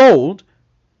government sold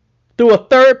through a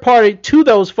third party to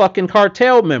those fucking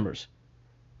cartel members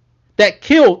that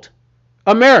killed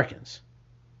Americans.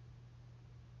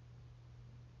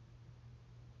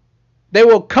 They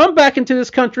will come back into this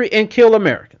country and kill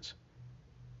Americans.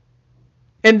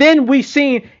 And then we've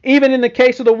seen, even in the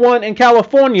case of the one in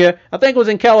California, I think it was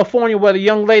in California where the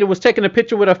young lady was taking a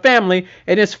picture with her family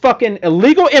and this fucking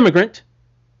illegal immigrant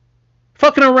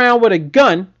fucking around with a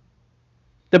gun.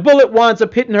 The bullet winds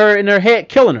up hitting her in her head,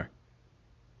 killing her.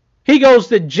 He goes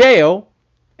to jail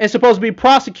and supposed to be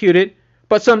prosecuted,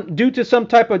 but due to some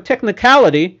type of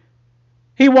technicality,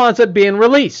 he winds up being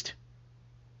released.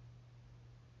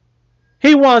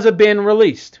 He winds up being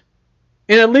released.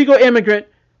 An illegal immigrant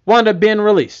wound up being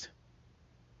released.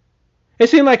 It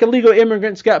seems like illegal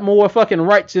immigrants got more fucking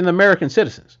rights than American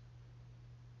citizens.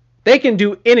 They can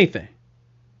do anything.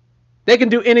 They can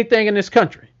do anything in this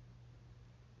country.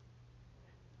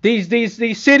 These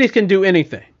cities can do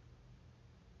anything.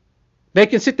 They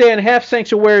can sit there and have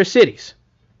sanctuary cities.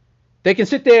 They can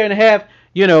sit there and have,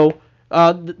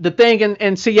 the thing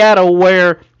in Seattle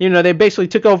where, they basically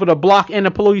took over the block and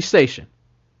the police station.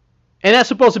 And that's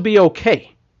supposed to be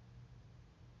okay.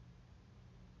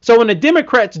 So when the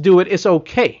Democrats do it, it's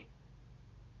okay.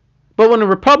 But when the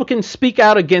Republicans speak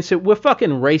out against it, we're fucking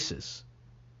racist.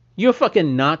 You're a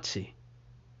fucking Nazi.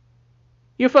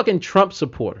 You're a fucking Trump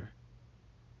supporter.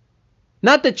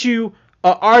 Not that you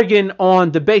are arguing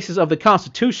on the basis of the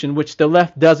Constitution, which the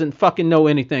left doesn't fucking know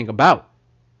anything about.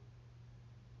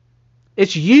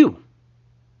 It's you.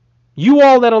 You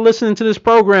all that are listening to this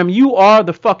program, you are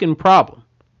the fucking problem.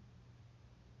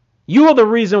 You are the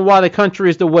reason why the country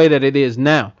is the way that it is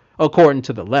now, according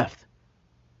to the left.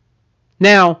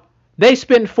 Now, they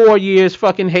spent 4 years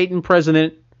fucking hating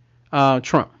President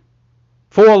Trump.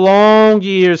 4 long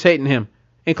years hating him,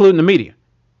 including the media.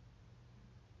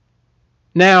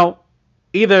 Now,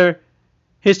 either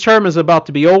his term is about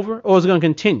to be over or it's going to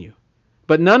continue.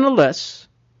 But nonetheless,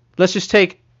 let's just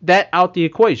take that out the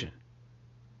equation.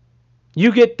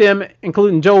 You get them,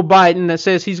 including Joe Biden, that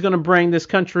says he's going to bring this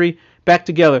country back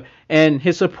together. And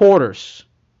his supporters,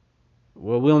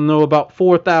 well, we'll know about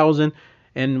 4,000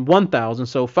 and 1,000,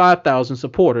 so 5,000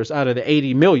 supporters out of the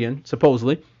 80 million,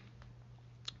 supposedly.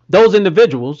 Those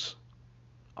individuals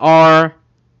are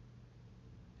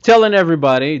telling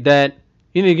everybody that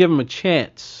you need to give them a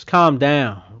chance. Calm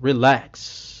down.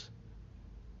 Relax.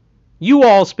 You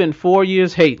all spent 4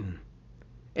 years hating.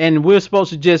 And we're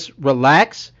supposed to just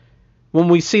relax when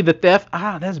we see the theft.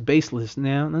 That's baseless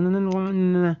now.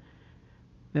 No.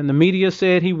 And the media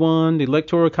said he won. The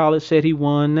Electoral College said he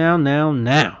won.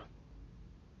 Now.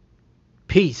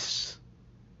 Peace.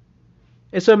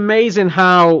 It's amazing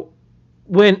how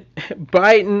when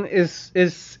Biden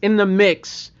is in the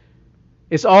mix,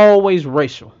 it's always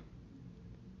racial.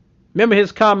 Remember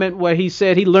his comment where he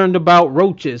said he learned about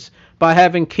roaches by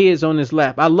having kids on his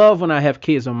lap. I love when I have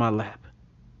kids on my lap.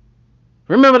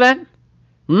 Remember that?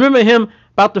 Remember him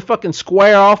about to fucking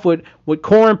square off with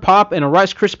corn pop and a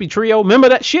Rice Krispie trio? Remember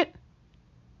that shit?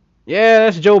 Yeah,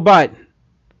 that's Joe Biden.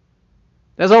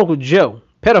 That's Uncle Joe.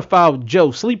 Pedophile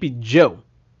Joe. Sleepy Joe.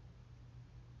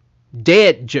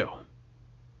 Dead Joe.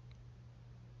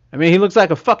 I mean, he looks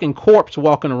like a fucking corpse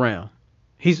walking around.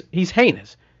 He's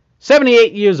heinous.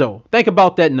 78 years old. Think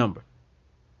about that number.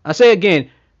 I say again,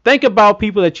 think about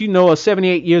people that you know are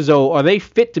 78 years old. Are they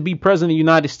fit to be president of the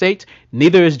United States?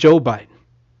 Neither is Joe Biden.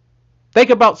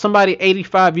 Think about somebody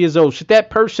 85 years old. Should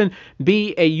that person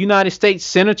be a United States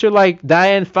senator like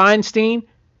Dianne Feinstein?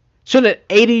 Should an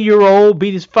 80-year-old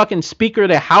be this fucking Speaker of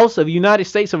the House of the United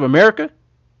States of America?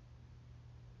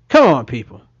 Come on,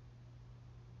 people.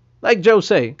 Like Joe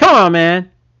say, come on,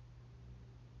 man.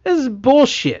 This is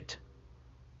bullshit.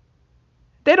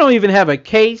 They don't even have a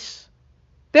case.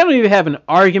 They don't even have an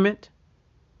argument.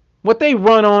 What they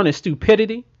run on is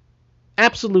stupidity,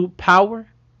 absolute power.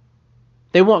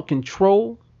 They want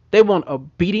control. They want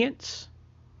obedience.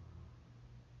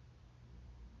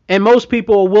 And most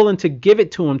people are willing to give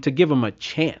it to them to give them a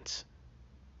chance.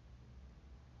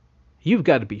 You've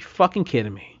got to be fucking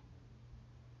kidding me.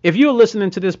 If you're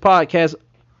listening to this podcast,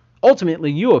 ultimately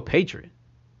you're a patriot.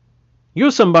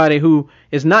 You're somebody who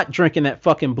is not drinking that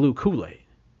fucking blue Kool-Aid.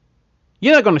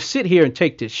 You're not going to sit here and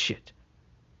take this shit.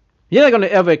 You're not going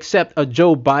to ever accept a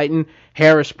Joe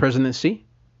Biden-Harris presidency.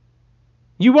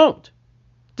 You won't.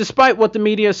 Despite what the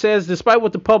media says, despite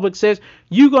what the public says,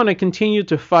 you're going to continue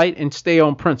to fight and stay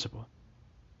on principle.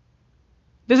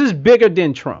 This is bigger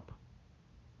than Trump.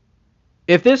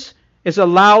 If this is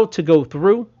allowed to go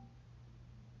through,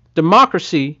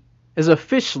 democracy is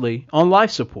officially on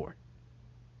life support.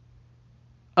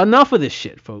 Enough of this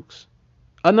shit, folks.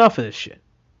 Enough of this shit.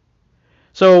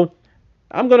 So,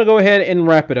 I'm going to go ahead and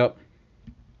wrap it up.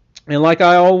 And like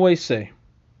I always say,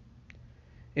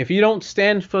 if you don't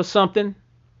stand for something,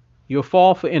 you'll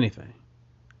fall for anything.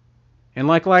 And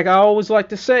like I always like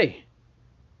to say,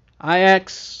 I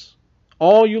ask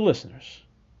all you listeners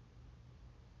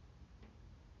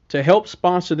to help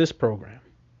sponsor this program.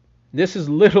 This is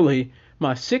literally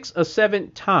my 6th or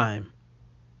 7th time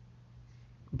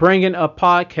bringing a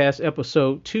podcast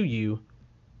episode to you.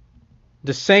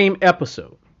 The same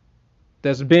episode.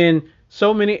 There's been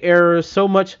so many errors, so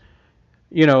much,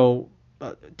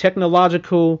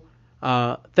 technological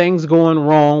things going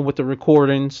wrong with the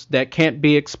recordings that can't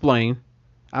be explained.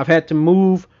 I've had to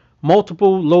move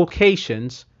multiple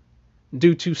locations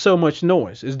due to so much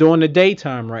noise. It's during the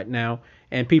daytime right now,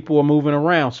 and people are moving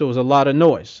around, so there's a lot of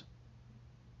noise.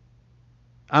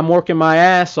 I'm working my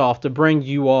ass off to bring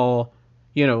you all,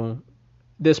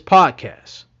 this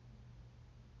podcast.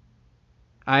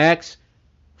 I ask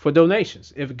for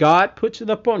donations. If God puts it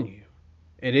up on you,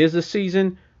 it is a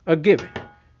season of giving.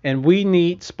 And we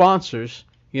need sponsors,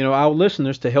 our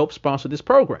listeners, to help sponsor this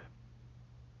program.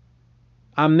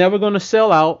 I'm never going to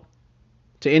sell out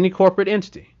to any corporate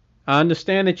entity. I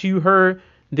understand that you heard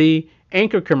the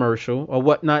Anchor commercial or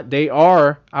whatnot. They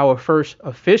are our first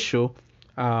official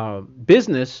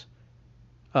business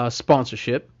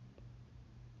sponsorship.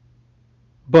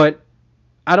 But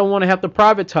I don't want to have to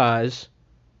privatize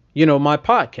my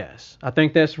podcast. I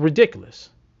think that's ridiculous.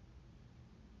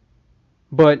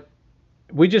 But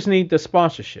we just need the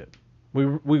sponsorship. We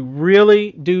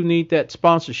really do need that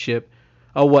sponsorship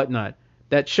or whatnot.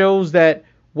 That shows that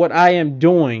what I am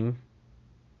doing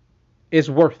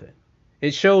is worth it.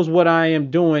 It shows what I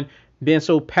am doing, being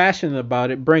so passionate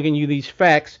about it, bringing you these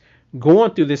facts,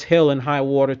 going through this hell and high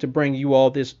water to bring you all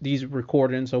these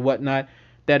recordings or whatnot,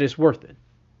 that is worth it.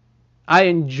 I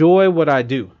enjoy what I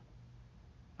do.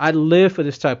 I live for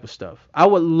this type of stuff. I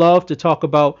would love to talk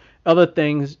about other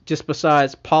things just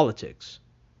besides politics.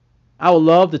 I would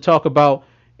love to talk about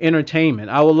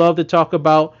entertainment. I would love to talk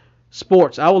about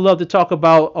sports. I would love to talk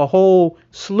about a whole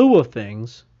slew of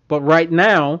things. But right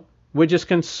now, we're just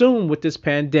consumed with this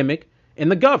pandemic and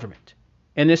the government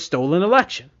and this stolen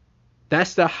election.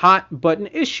 That's the hot button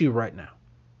issue right now.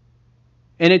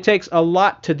 And it takes a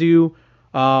lot to do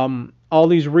all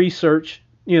these research,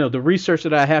 the research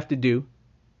that I have to do,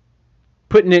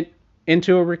 putting it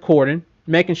into a recording,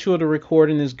 making sure the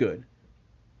recording is good.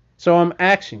 So I'm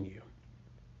asking you,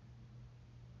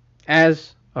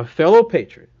 as a fellow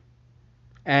patriot,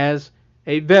 as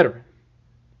a veteran,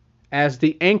 as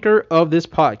the anchor of this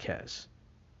podcast,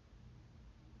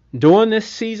 during this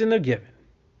season of giving,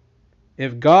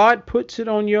 if God puts it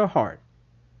on your heart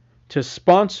to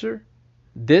sponsor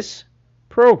this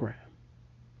program,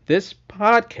 this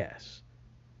podcast,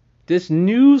 this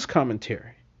news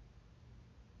commentary,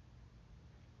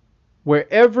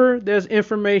 wherever there's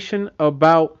information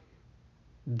about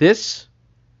this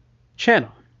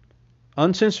channel,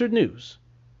 Uncensored News,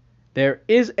 there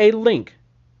is a link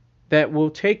that will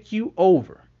take you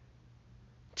over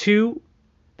to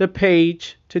the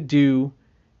page to do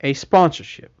a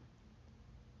sponsorship.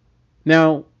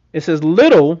 Now, it's as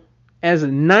little as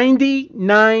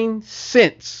 99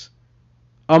 cents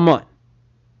a month.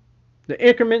 The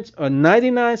increments are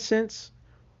 99 cents,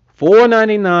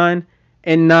 $4.99,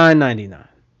 and $9.99.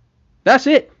 That's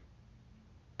it.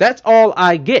 That's all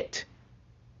I get.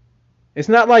 It's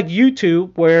not like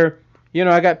YouTube where,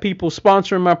 I got people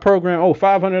sponsoring my program. Oh,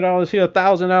 $500 here,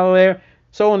 $1,000 there,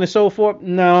 so on and so forth.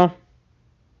 No,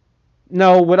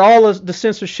 with all of the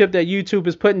censorship that YouTube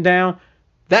is putting down,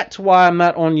 that's why I'm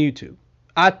not on YouTube.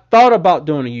 I thought about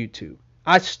doing a YouTube.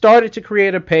 I started to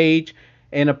create a page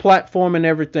and a platform and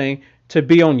everything to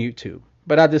be on YouTube,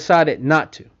 but I decided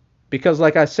not to because,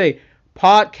 like I say,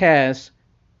 podcasts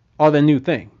are the new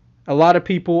thing. A lot of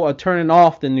people are turning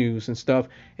off the news and stuff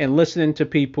and listening to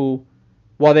people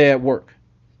while they're at work,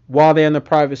 while they're in the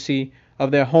privacy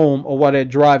of their home, or while they're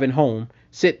driving home,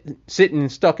 sitting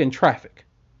stuck in traffic.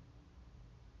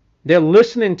 They're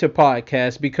listening to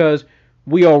podcasts because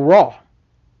we are raw.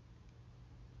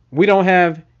 We don't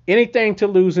have anything to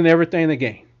lose and everything to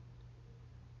gain.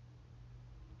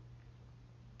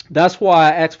 That's why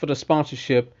I ask for the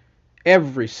sponsorship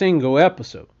every single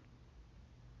episode.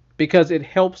 Because it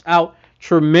helps out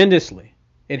tremendously.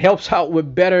 It helps out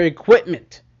with better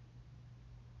equipment.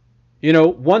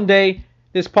 One day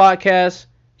this podcast,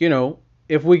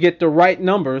 if we get the right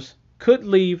numbers, could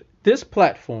leave this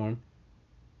platform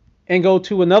and go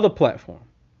to another platform.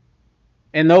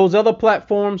 And those other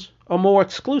platforms are more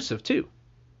exclusive too.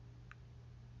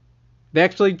 They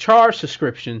actually charge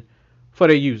subscription for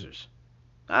their users.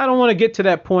 I don't want to get to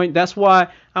that point. That's why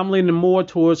I'm leaning more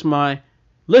towards my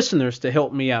listeners to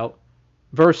help me out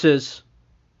versus,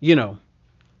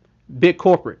 big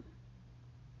corporate.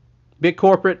 Big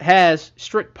corporate has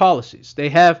strict policies. They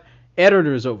have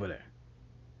editors over there.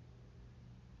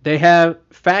 They have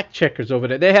fact checkers over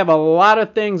there. They have a lot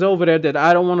of things over there that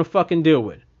I don't want to fucking deal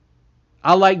with.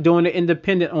 I like doing it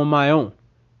independent on my own.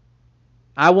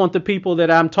 I want the people that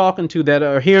I'm talking to that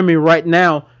are hearing me right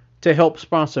now to help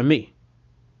sponsor me.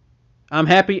 I'm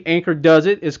happy Anchor does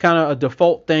it. It's kind of a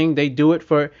default thing. They do it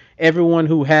for everyone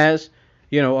who has,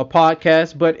 a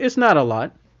podcast, but it's not a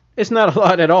lot. It's not a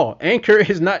lot at all. Anchor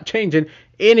is not changing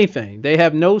anything. They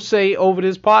have no say over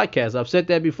this podcast. I've said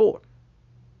that before.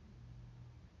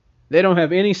 They don't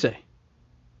have any say.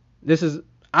 This is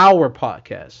our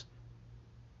podcast.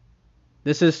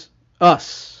 This is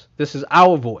us. This is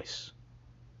our voice.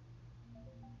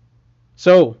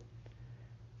 So,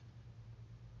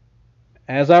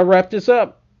 as I wrap this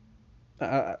up,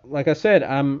 like I said,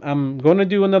 I'm going to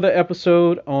do another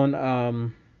episode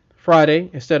on Friday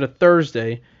instead of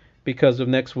Thursday because of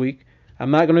next week.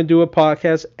 I'm not going to do a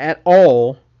podcast at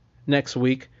all next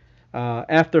week.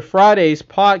 After Friday's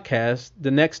podcast,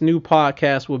 the next new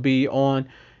podcast will be on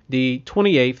the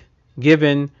 28th,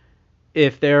 given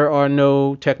if there are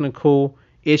no technical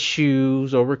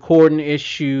issues or recording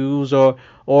issues or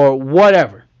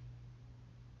whatever.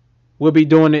 We'll be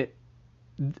doing it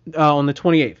on the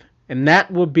 28th. And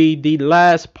that will be the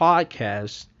last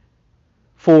podcast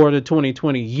for the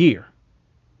 2020 year.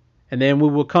 And then we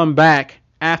will come back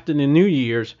after the New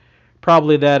Year's,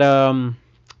 probably that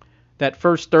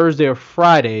first Thursday or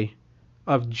Friday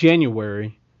of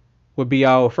January would be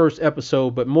our first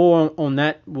episode. But more on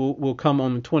that will come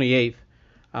on the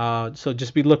 28th. So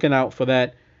just be looking out for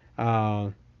that.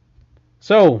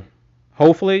 So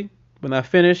hopefully when I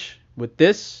finish with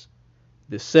this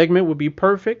segment will be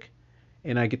perfect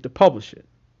and I get to publish it.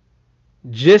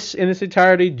 Just in its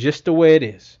entirety, just the way it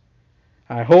is.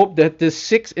 I hope that this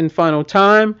sixth and final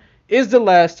time is the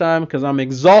last time because I'm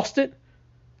exhausted.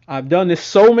 I've done this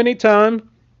so many times.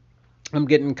 I'm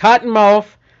getting cotton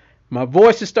mouth. My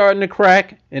voice is starting to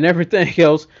crack and everything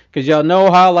else because y'all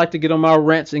know how I like to get on my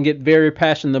rants and get very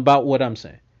passionate about what I'm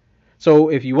saying. So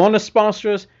if you want to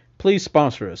sponsor us, please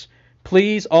sponsor us.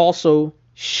 Please also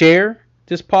share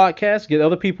this podcast. Get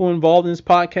other people involved in this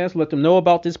podcast. Let them know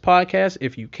about this podcast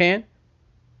if you can.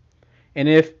 And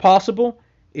if possible,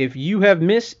 if you have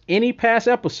missed any past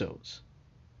episodes,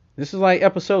 this is like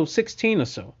episode 16 or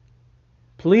so,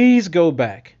 please go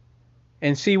back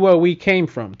and see where we came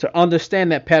from to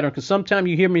understand that pattern. Because sometimes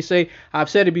you hear me say, I've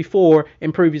said it before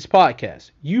in previous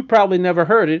podcasts. You probably never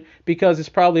heard it because it's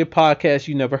probably a podcast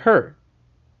you never heard.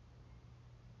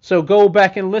 So go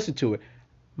back and listen to it.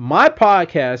 My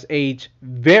podcasts age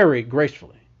very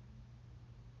gracefully.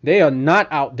 They are not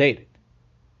outdated.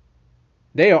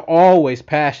 They are always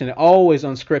passionate, always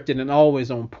unscripted, and always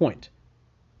on point.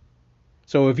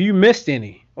 So if you missed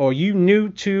any or you new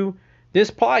to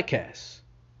this podcast,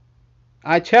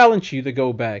 I challenge you to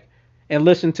go back and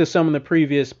listen to some of the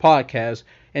previous podcasts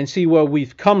and see where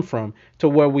we've come from to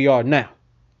where we are now.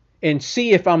 and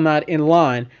see if I'm not in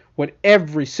line with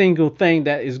every single thing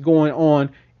that is going on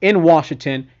in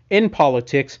Washington, in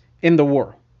politics, in the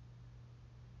world.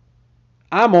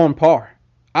 I'm on par.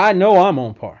 I know I'm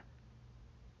on par.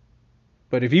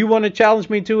 But if you want to challenge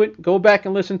me to it, go back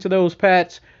and listen to those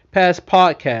past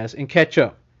podcasts and catch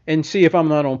up and see if I'm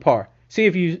not on par. See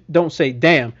if you don't say,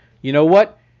 damn, you know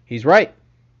what? He's right.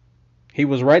 He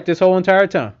was right this whole entire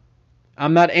time.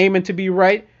 I'm not aiming to be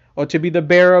right or to be the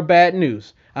bearer of bad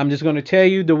news. I'm just going to tell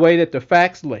you the way that the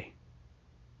facts lay.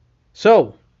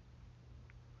 So,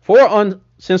 for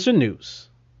Uncensored News,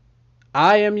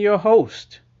 I am your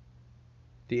host,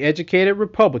 the Educated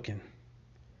Republican,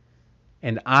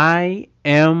 and I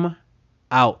am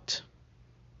out.